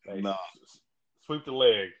 Nah. Sweep the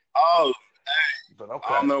leg. Oh, hey. But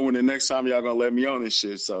okay. I don't know when the next time y'all gonna let me on this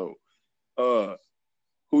shit. So,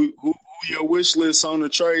 who your wish list on the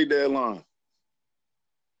trade deadline?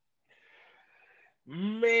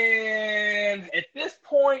 Man, at this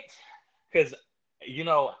point, because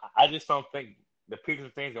I just don't think the picture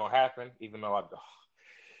thing's gonna happen. Even though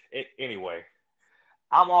anyway,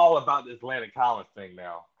 I'm all about this Landon Collins thing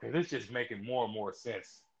now because it's just making more and more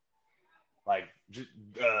sense. Like,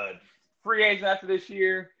 free agents after this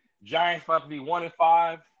year, Giants about to be 1-5.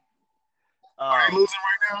 Are you losing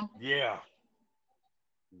right now? Yeah.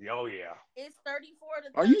 Oh yeah. It's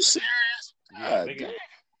 34-30. Are you serious? Yeah, they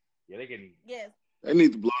can. Yes. They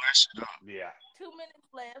need to blow that shit up. Yeah. 2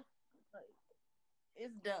 minutes left.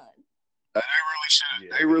 It's done.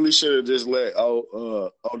 They really should have just let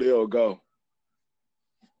Odell go.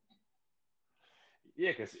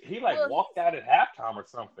 Yeah, because he walked out at halftime or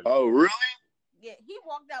something. Oh, really? Yeah, he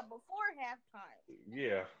walked out before halftime.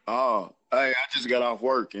 Yeah. Oh, I just got off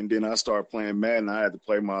work and then I started playing Madden. I had to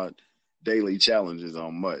play my daily challenges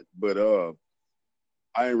on MUT, but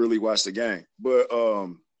I didn't really watch the game. But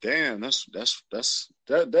damn,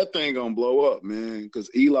 that thing gonna blow up, man. Because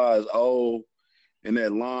Eli is old and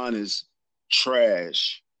that line is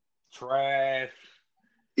trash. Trash.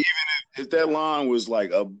 Even if that line was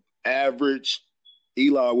like a average,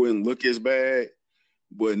 Eli wouldn't look as bad.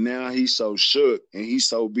 But now he's so shook and he's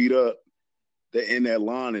so beat up that in that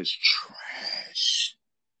line is trash.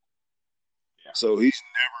 Yeah. So he's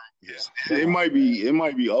never. Yeah. It might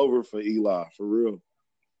be over for Eli for real,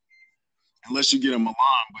 unless you get him a line.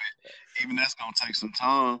 But even that's gonna take some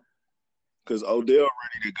time because Odell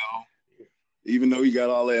ready to go. Even though he got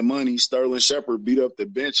all that money, Sterling Shepard beat up the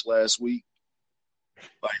bench last week.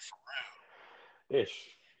 Like for real.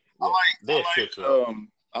 Ish. Yeah.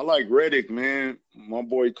 I like Reddick, man. My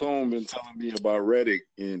boy Coon been telling me about Reddick,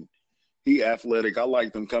 and he athletic. I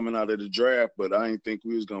liked him coming out of the draft, but I didn't think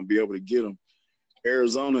we was going to be able to get him.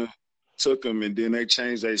 Arizona took him, and then they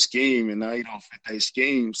changed their scheme, and now he don't fit their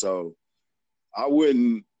scheme. So I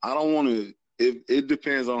don't want to – it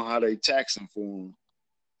depends on how they tax him for him.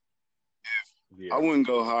 I wouldn't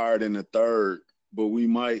go higher than a third, but we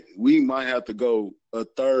might have to go a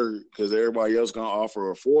third because everybody else going to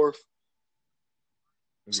offer a fourth.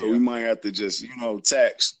 So we might have to just,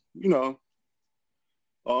 tax, I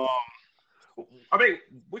mean,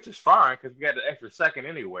 which is fine because we got the extra second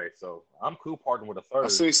anyway. So I'm cool parting with a third. I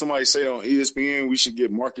seen somebody say on ESPN we should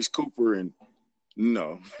get Marcus Cooper and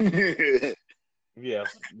no. Yeah.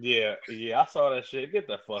 I saw that shit. Get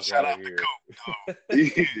the fuck Shout out of here.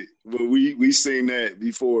 But we seen that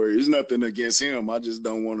before. There's nothing against him. I just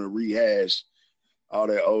don't want to rehash all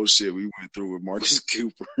that old shit we went through with Marcus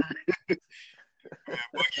Cooper. Man,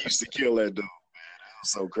 Bucky used to kill that dude, man. That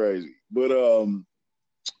was so crazy. But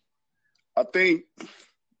I think,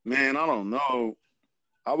 man, I don't know.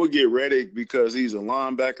 I would get Reddick because he's a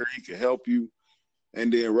linebacker. He can help you.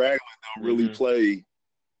 And then Ragland don't really play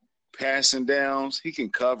passing downs. He can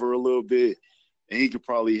cover a little bit, and he could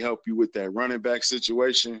probably help you with that running back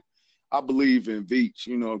situation. I believe in Veach,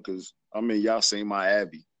 because, y'all seen my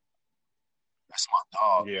Abby. That's my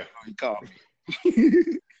dog. Yeah. He called me.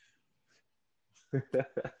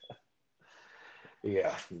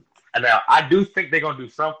 Yeah. Now, I do think they're going to do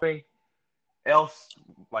something else,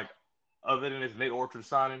 like, other than this Nate Orchard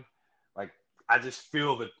signing. Like, I just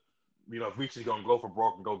feel that, if Veach is going to go for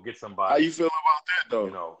broke and go get somebody. How you feel about that,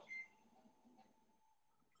 though?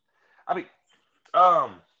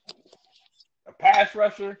 A pass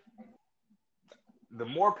rusher, the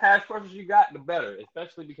more pass rushers you got, the better,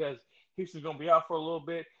 especially because Houston's going to be out for a little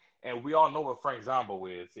bit. And we all know what Frank Zombo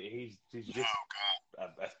is. He's just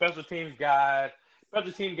a special team guy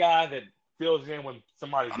that fills in when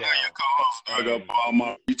somebody's down. I got all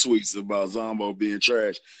my retweets about Zombo being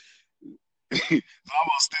trash. Zombo's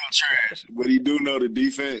still trash, but he do know the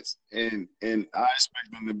defense, and I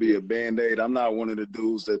expect him to be a Band-Aid. I'm not one of the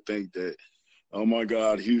dudes that think that, oh, my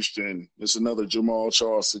God, Houston, it's another Jamal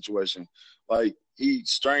Charles situation. Like, he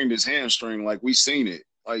strained his hamstring like we seen it.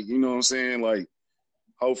 Like, you know what I'm saying? Like,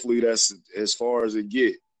 hopefully that's as far as it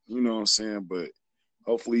get, you know what I'm saying? But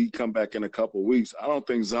hopefully he come back in a couple of weeks. I don't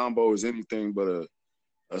think Zombo is anything but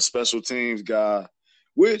a special teams guy,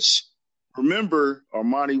 which, remember,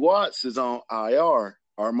 Armani Watts is on IR.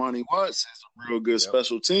 Armani Watts is a real good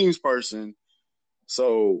special teams person.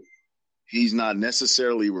 So he's not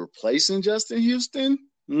necessarily replacing Justin Houston.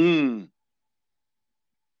 Make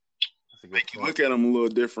you look at him a little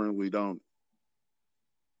differently, don't it?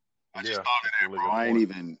 I just thought of that, bro.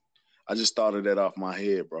 I just thought of that off my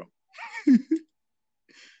head, bro.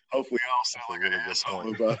 Hopefully I don't sound like an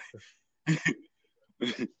asshole about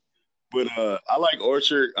it. But I like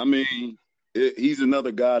Orchard. He's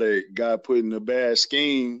another guy that got put in a bad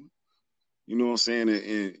scheme, you know what I'm saying,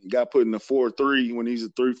 and got put in a 4-3 when he's a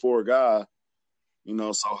 3-4 guy,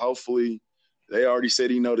 so hopefully they already said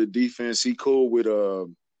he know the defense. He cool with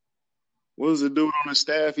what was the dude on the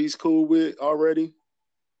staff he's cool with already?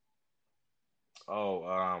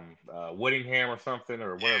 Whittingham or something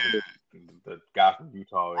or whatever the guy from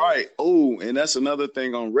Utah is. Right. Oh, and that's another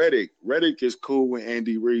thing on Reddick. Reddick is cool with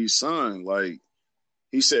Andy Reid's son. Like,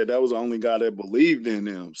 he said that was the only guy that believed in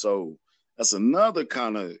him. So that's another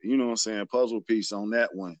kind of, puzzle piece on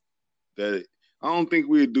that one. That I don't think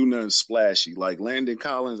we'd do nothing splashy. Like Landon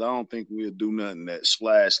Collins, I don't think we'd do nothing that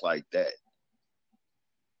splash like that.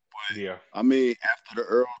 But, yeah. After the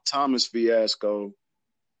Earl Thomas fiasco,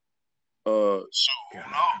 who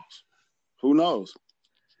knows? Who knows?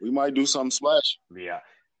 We might do something splashy. Yeah.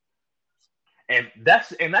 And that's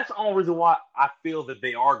the only reason why I feel that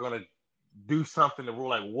they are going to do something that we're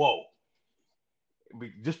like, whoa.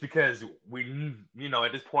 Just because we,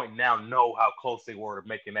 at this point now know how close they were to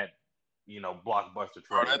making that, blockbuster trade.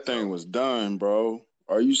 Bro, that thing was done, bro.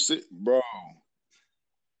 Are you sick, bro?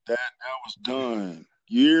 That was done.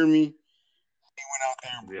 You hear me? He went out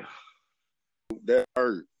there. Yeah. That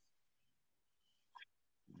hurt.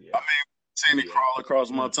 Yeah. I mean, seeing it crawl across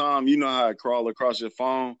my time. You know how it crawl across your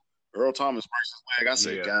phone. Earl Thomas breaks his leg. I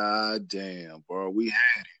said, God damn, bro, we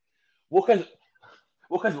had it. Well,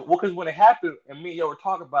 because when it happened, and me and yo were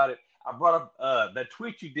talking about it, I brought up that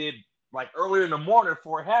tweet you did like earlier in the morning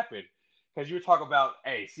before it happened, because you were talking about,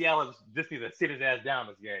 hey, Seattle just needs to sit his ass down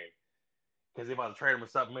this game because they're about to trade him or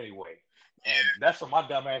something anyway. And that's what my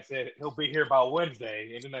dumb ass said. He'll be here by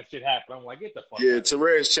Wednesday, and then that shit happened. I'm like, get the fuck out. Yeah,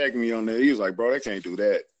 Therese checked me on that. He was like, bro, they can't do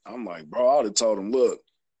that. I'm like, bro, I would have told him, look,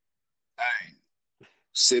 hey,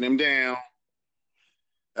 sit him down.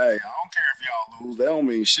 Hey, I don't care if y'all lose. That don't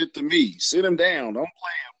mean shit to me. Sit him down. Don't play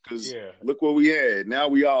him because look what we had. Now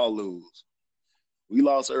we all lose. We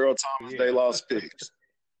lost Earl Thomas. They lost picks.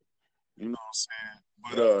 You know what I'm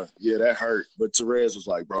saying? But, that hurt. But Therese was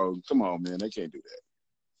like, bro, come on, man. They can't do that.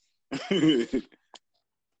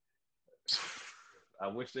 I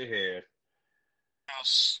wish they had.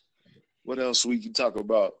 What else we can talk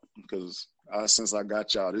about? Because since I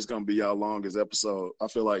got y'all, this is gonna be y'all longest episode. I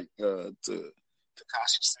feel like Tekashi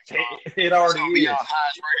 6 it already is. Y'all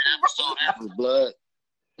highest rated episode ever, blood.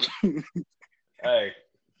 Hey,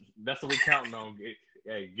 that's what we counting on.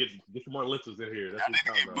 Hey, get some more listeners in here. That's what we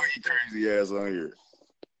counting on. Crazy ass on here.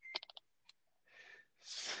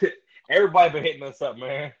 Everybody been hitting us up,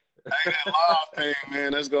 man. Hey, that live thing,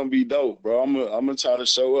 man, that's gonna be dope, bro. I'm gonna try to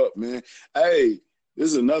show up, man. Hey,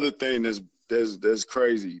 this is another thing that's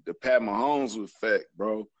crazy. The Pat Mahomes effect,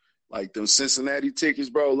 bro. Like them Cincinnati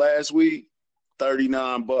tickets, bro. Last week,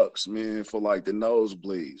 $39, man, for like the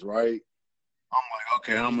nosebleeds, right? I'm like,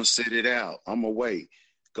 okay, I'm gonna sit it out. I'm gonna wait.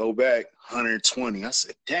 Go back, 120. I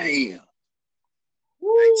said, damn.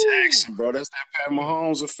 Woo. They taxing, bro. That's that Pat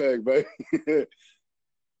Mahomes effect, baby.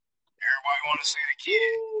 Everybody want to see the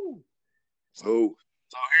kid. So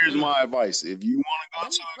here's my advice. If you want to go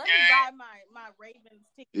to a game, buy my Ravens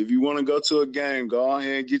ticket. If you want to go to a game, go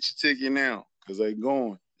ahead and get your ticket now because they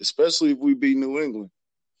going. Especially if we beat New England.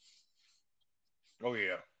 Oh,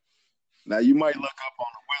 yeah. Now, you might look up on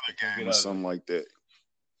the weather game or something like that.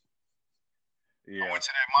 Yeah. I went to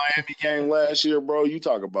that Miami game last year, bro. You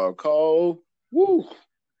talk about cold. Woo.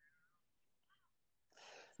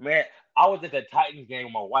 Man, I was at the Titans game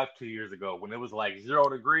with my wife 2 years ago when it was like 0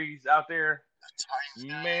 degrees out there.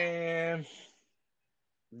 Man.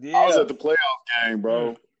 Yeah. I was at the playoff game,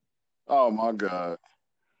 bro. Oh, my God.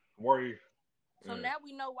 Were you? So now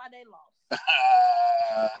we know why they lost.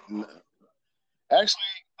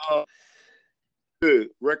 Actually, good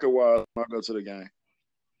record-wise when I go to the game.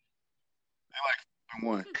 They like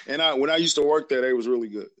won. And when I used to work there, they was really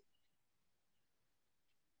good.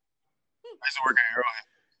 I used to work at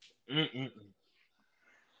Arrowhead.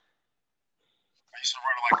 I used to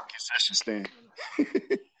run like a concession stand.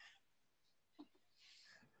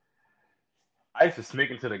 I used to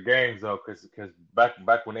sneak into the games though, because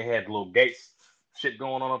back when they had little gates shit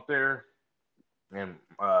going on up there, and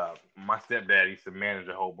my stepdad used to manage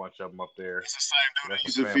a whole bunch of them up there. It's the same dude that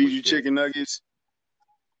used to feed you chicken nuggets.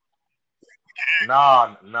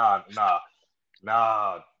 Nah. That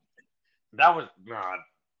was my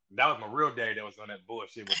real daddy that was on that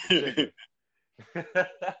bullshit with the chicken.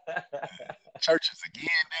 Churches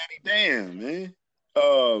again, daddy. Damn, man.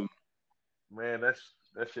 Man, that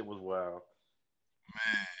shit was wild.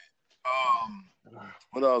 Man.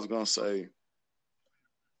 What I was gonna say.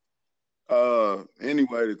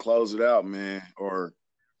 Anyway, to close it out, man, or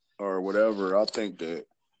whatever, I think that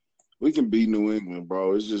we can beat New England,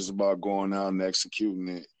 bro. It's just about going out and executing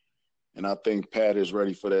it. And I think Pat is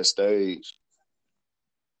ready for that stage.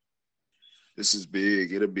 This is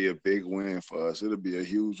big. It'll be a big win for us. It'll be a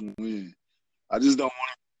huge win. I just don't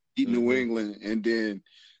want to beat New England and then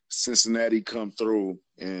Cincinnati come through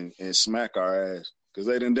and smack our ass because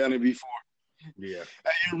they done it before. Yeah.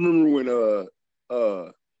 Hey, you remember when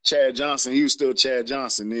Chad Johnson, he was still Chad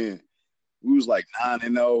Johnson then. We was like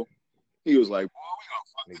 9-0. He was like, boy, we gonna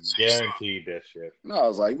fucking guaranteed that shit. No, I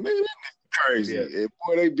was like, man, that's crazy. Yeah. And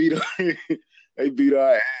boy, they beat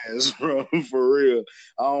our ass, bro, for real.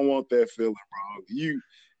 I don't want that feeling, bro.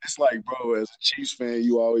 It's like, bro, as a Chiefs fan,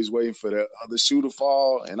 you always waiting for that other shoe to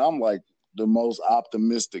fall, and I'm like the most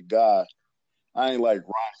optimistic guy. I ain't like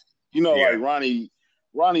Ronnie. You know, like Ronnie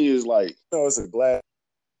is like, it's a glass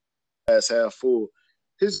half full.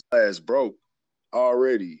 His glass broke.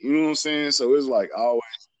 already. You know what I'm saying? So it's like always.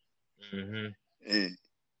 Mm-hmm. And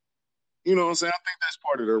you know what I'm saying? I think that's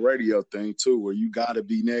part of the radio thing too, where you gotta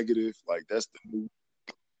be negative. Like that's the new.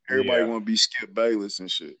 Everybody want to be Skip Bayless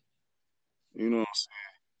and shit. You know what I'm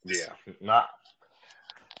saying? Yeah, not.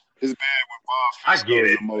 It's bad when Bob Fischer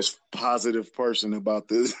is the most positive person about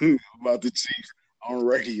this about the Chiefs on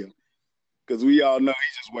radio, because we all know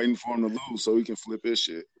he's just waiting for him to lose so he can flip his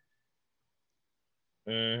shit.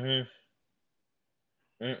 Mm-hmm.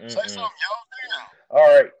 Say something, yo. All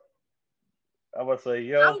right. I would say,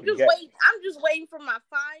 yo. I'm just waiting for my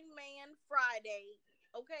Fine Man Friday.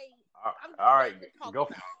 Okay. All right. Go.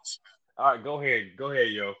 All right. Go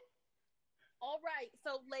ahead, yo. All right.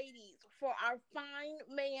 So, ladies, for our Fine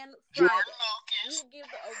Man Friday, we'll give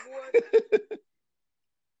the award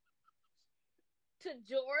to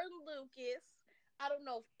Jordan Lucas. I don't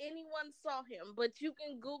know if anyone saw him, but you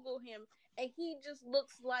can Google him, and he just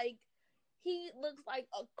looks like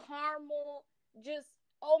a caramel. Just,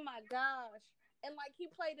 oh my gosh. And like, he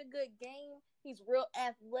played a good game. He's real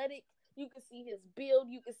athletic. You can see his build.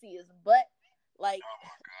 You can see his butt. Like,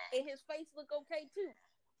 and his face look okay too.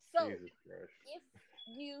 So, if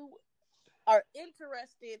you are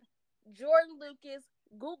interested, Jordan Lucas,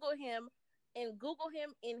 Google him, and Google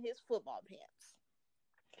him in his football pants.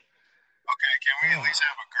 Okay, can we at least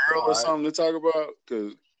have a girl or something to talk about?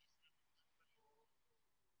 Because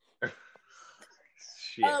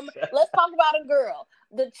let's talk about a girl.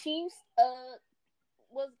 The Chiefs,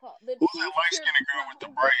 what's it called? Who's that light-skinned girl with the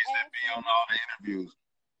braids that be on all the interviews?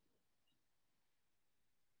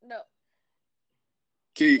 No.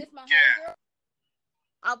 Keith, yeah.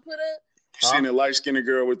 I'll put a. You seen the light-skinned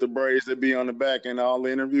girl with the braids that be on the back in all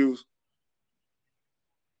the interviews?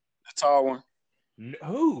 The tall one.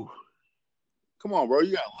 Who? Come on, bro.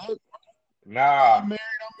 You gotta look. Nah. I'm married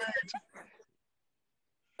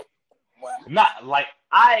too. Not like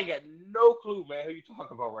I ain't got no clue, man. Who you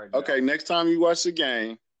talking about right now? Okay, next time you watch the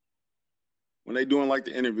game, when they doing like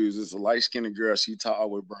the interviews, it's a light-skinned girl. She tall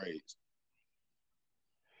with braids.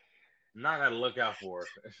 Not gotta look out for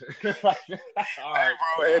her. All right,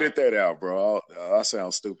 bro. Edit that out, bro. I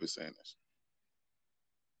sound stupid saying this.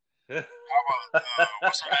 How about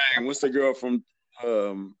what's her name? What's the girl from?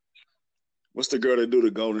 What's the girl that do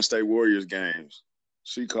the Golden State Warriors games?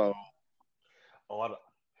 She called. Oh,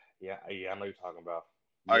 yeah, I know you're talking about.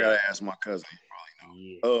 Yeah. I gotta ask my cousin. He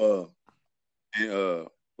probably know. Yeah. And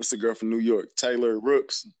what's the girl from New York? Taylor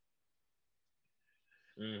Rooks.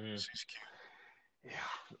 Mm-hmm. She's cute.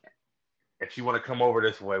 Yeah. If you want to come over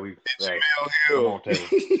this way, we. Hey, come on, Taylor. No,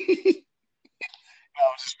 I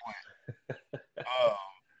was just playing.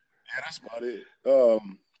 Yeah, that's about it.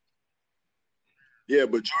 Yeah,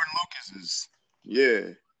 but Jordan Lucas is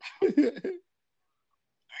yeah,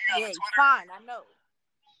 he's fine. I know.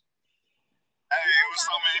 Hey, it was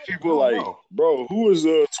so many people like, bro, who is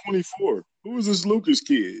 24? Who is this Lucas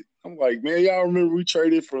kid? I'm like, man, y'all remember we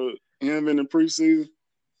traded for him in the preseason?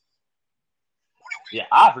 Yeah,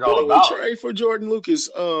 I forgot all about it. We trade for Jordan Lucas.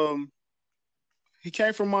 He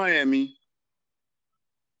came from Miami.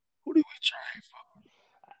 Who did we trade for?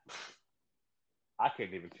 I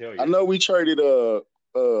can't even tell you. I know we traded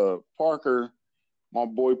Parker, my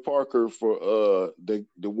boy Parker, for the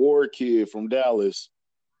Ward kid from Dallas.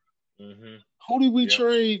 Mm-hmm. Who did we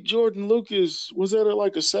trade Jordan Lucas? Was that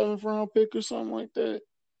like a 7th round pick or something like that?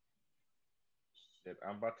 Shit,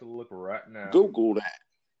 I'm about to look right now. Google that.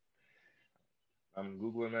 I'm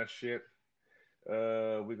Googling that shit.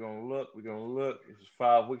 We're gonna look. It was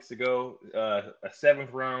 5 weeks ago. A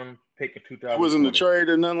 7th round pick in 2020. It wasn't a trade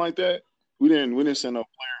or nothing like that. We didn't send no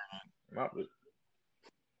player.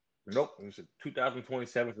 Nope. It was a 2020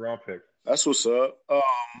 7th round pick. That's what's up.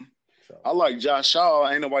 I like Josh Shaw.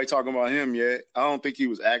 Ain't nobody talking about him yet. I don't think he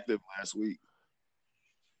was active last week.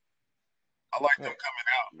 I like them coming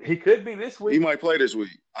out. He could be this week. He might play this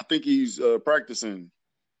week. I think he's practicing.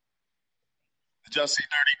 Did y'all see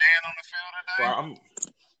Dirty Dan on the field today? Well, I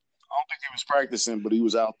don't think he was practicing, but he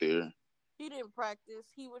was out there. He didn't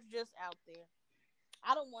practice. He was just out there.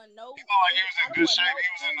 I don't want no. He looked like he was in good shape. He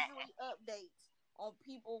was in updates on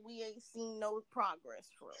people we ain't seen no progress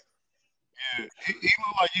from. Yeah, he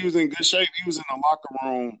looked like he was in good shape. He was in the locker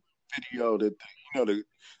room video that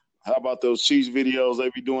how about those Chiefs videos they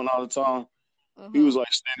be doing all the time? Mm-hmm. He was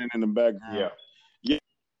like standing in the background. Yeah.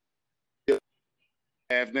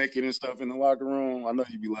 Half naked and stuff in the locker room. I know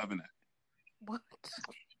you'd be loving it. What?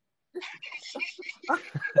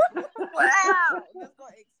 Wow. Just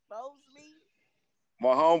gonna expose me? My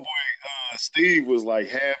homeboy Steve was like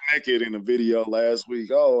half naked in the video last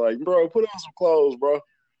week. Oh, like, bro, put on some clothes, bro.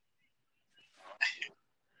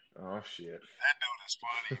 Oh shit. That dude is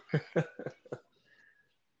funny.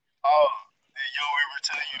 Oh, did yo ever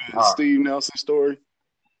tell you the Steve Nelson story?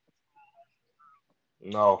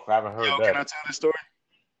 No, I haven't heard that. Can I tell the story?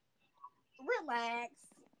 Relax.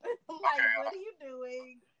 What are you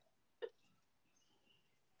doing?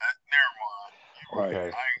 Never mind. You're right. Okay.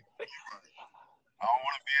 I don't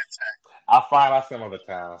want to be attacked. I'll find out some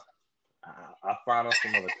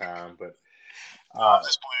other time. But I'm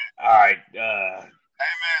just playing. All right. Hey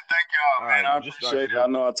man, thank y'all, man. I appreciate it. I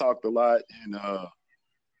know I talked a lot,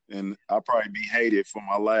 and I'll probably be hated for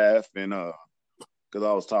my laugh, and because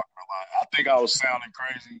I was talking a lot. I think I was sounding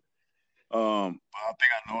crazy. But I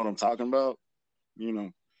think I know what I'm talking about.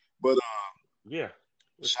 But yeah.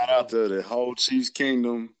 Shout out to the whole Chiefs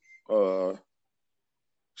Kingdom.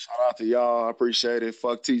 Shout out to y'all. I appreciate it.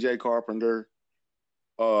 Fuck TJ Carpenter.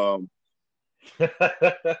 Tell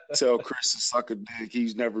Chris to suck a dick.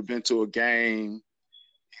 He's never been to a game.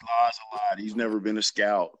 He lies a lot. He's never been a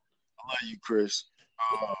scout. I love you, Chris.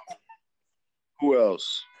 Who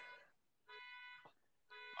else?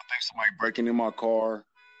 I think somebody breaking in my car.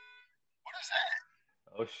 What is that?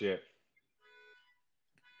 Oh, shit.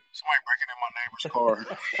 Somebody breaking in my neighbor's car.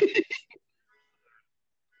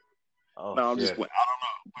 Oh, no, I'm shit. just playing. I don't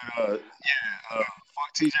know. But,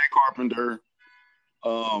 fuck TJ Carpenter.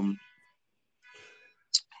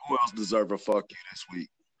 Who else deserve a fuck you this week?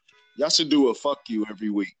 Y'all should do a fuck you every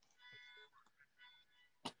week.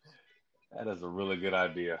 That is a really good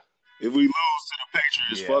idea. If we lose to the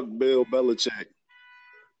Patriots, fuck Bill Belichick.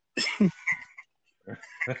 I'm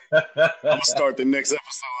gonna start the next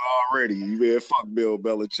episode already. You better fuck Bill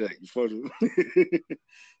Belichick.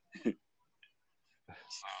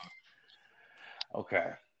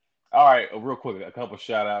 Okay. All right. Real quick, a couple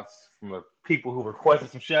shout outs from the people who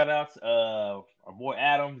requested some shout outs. Our boy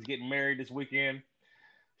Adam's getting married this weekend.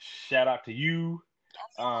 Shout out to you.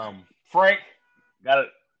 Frank got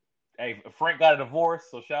a divorce,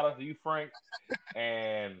 so shout out to you, Frank.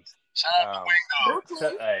 And shout out to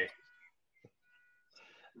Wingo.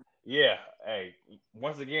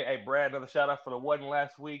 Once again, Brad, another shout out for the wedding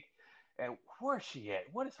last week. And where's she at?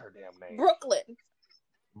 What is her damn name?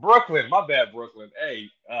 Brooklyn, my bad, Brooklyn. Hey,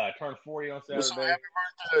 turned 40 on Saturday. Happy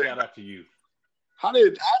birthday. Shout out to you. How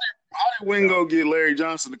did Wingo get Larry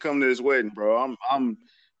Johnson to come to his wedding, bro? I'm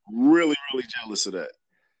really, really jealous of that.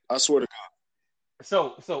 I swear to God.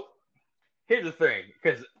 So here's the thing,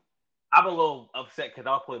 because I'm a little upset because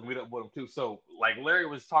I'll meet up with him too. So like Larry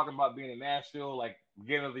was talking about being in Nashville, like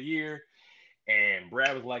beginning of the year, and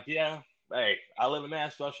Brad was like, "Yeah, hey, I live in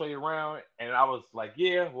Nashville. I'll show you around." And I was like,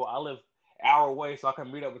 "Yeah, well, I live an hour away, so I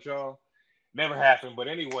can meet up with y'all." Never happened, but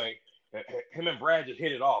anyway, him and Brad just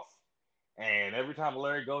hit it off. And every time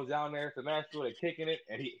Larry goes down there to Nashville, they're kicking it,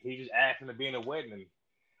 and he just asking to be in a wedding.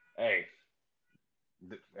 And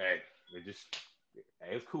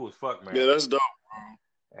it's cool as fuck, man. Yeah, that's dope,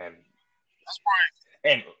 bro. And that's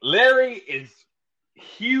right. And Larry is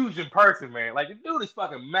huge in person, man. Like the dude is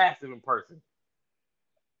fucking massive in person.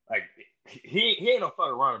 Like he ain't no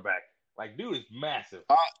fucking running back. Like dude is massive.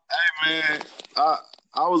 Hey man,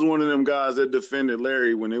 I was one of them guys that defended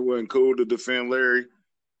Larry when it wasn't cool to defend Larry.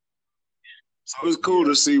 So it's cool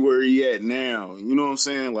to see where he at now. You know what I'm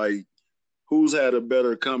saying? Like, who's had a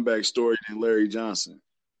better comeback story than Larry Johnson?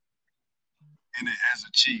 And as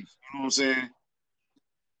a Chief, you know what I'm saying?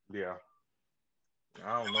 Yeah.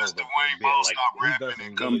 I don't know. Unless Dwayne Ball stop rapping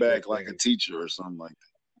and come back like a teacher or something like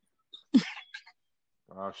that.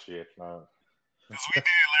 Oh shit! No. Because we did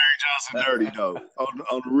Larry Johnson dirty though.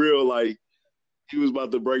 On the real, like he was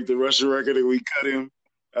about to break the Russian record and we cut him.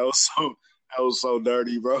 That was so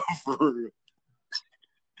dirty, bro. For real.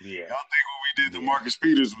 Yeah. Y'all think what we did to Marcus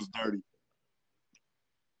Peters was dirty?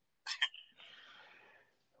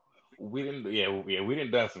 We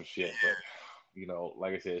didn't done some shit, but you know,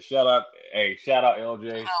 like I said, shout out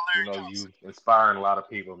LJ. You know, you inspiring a lot of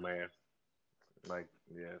people, man. Like,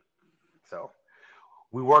 yeah. So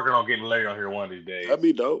we working on getting Larry on here one of these days. That'd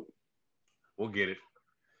be dope. We'll get it.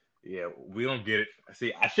 Yeah, we don't get it.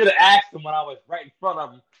 See, I should have asked him when I was right in front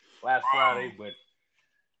of him last Friday, but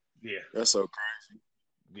yeah. That's so crazy.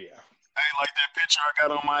 Yeah. Hey, like that picture I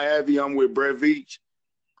got on my Abby, I'm with Brett Veach.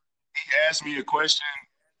 He asked me a question.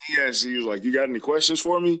 He was like, "You got any questions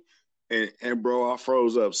for me?" And bro, I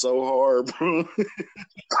froze up so hard, bro.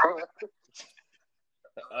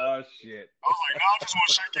 Oh shit! I was like, "No, I just want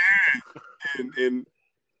to shake your hand." And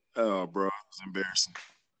oh, bro, it was embarrassing.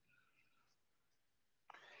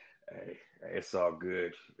 Hey, it's all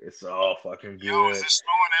good. It's all fucking good. Yo, is it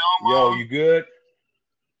snowing in Omaha? Yo, you good?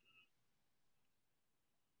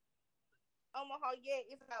 Omaha, yeah,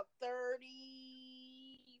 it's about 30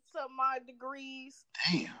 some odd degrees.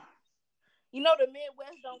 Damn. You know, the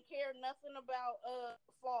Midwest don't care nothing about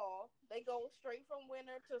fall. They go straight from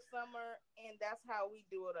winter to summer, and that's how we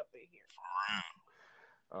do it up in here.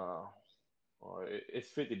 It's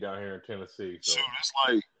 50 down here in Tennessee. So. Shoot, it's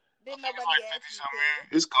like, Didn't nobody like ask 50 you?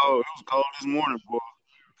 something. It's cold. It was cold this morning, boy.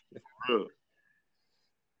 For real.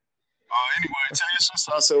 Anyway, tell your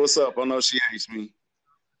sister I said what's up. I know she hates me.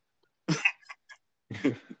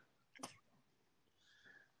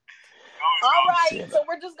 All right, so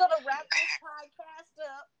we're just gonna wrap this podcast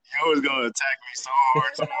up. You always gonna attack me so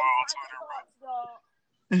hard tomorrow on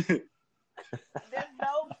Twitter. There's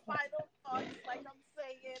no final thoughts. Like I'm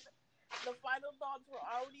saying, the final thoughts were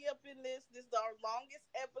already up in this. This is our longest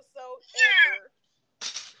episode ever.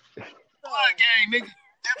 So, Bird gang, nigga.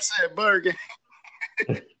 Dipset Bird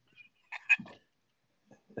gang.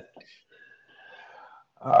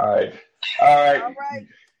 All right.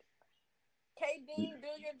 KD,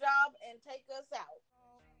 do your job and take us out.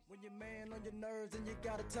 When your man on your nerves and you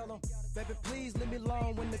gotta tell him, baby, please leave me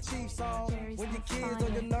alone when the Chiefs on. When your kids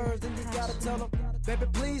on your nerves and you gotta tell them, baby,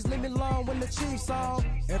 please leave me alone when the Chiefs on.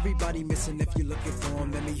 Everybody missing if you're looking for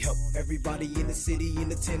them, let me help. Everybody in the city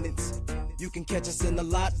in attendance. You can catch us in the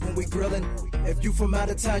lot when we grillin'. If you from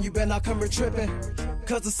out of town, you better not come here trippin'.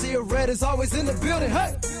 Cause the sea of red is always in the building,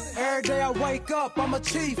 hey! Every day I wake up, I'm a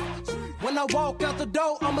chief. When I walk out the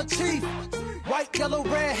door, I'm a chief. White, yellow,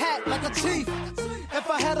 red hat like a chief. If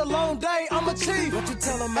I had a long day, I'm a chief. What you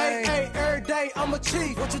tell 'em, man? Hey, every day, I'm a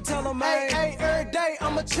chief. What you tell 'em, man? Hey, every day,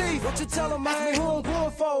 I'm a chief. What you tell 'em, man? Ask me who I'm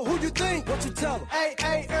going for. Who you think? What you tell 'em? Hey,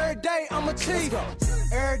 every day, I'm a chief.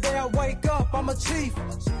 Every day I wake up, I'm a chief.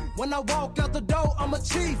 When I walk out the door, I'm a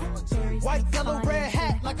chief. White, yellow, red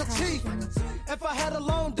hat like a chief. If I had a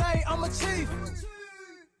long day, I'm a chief.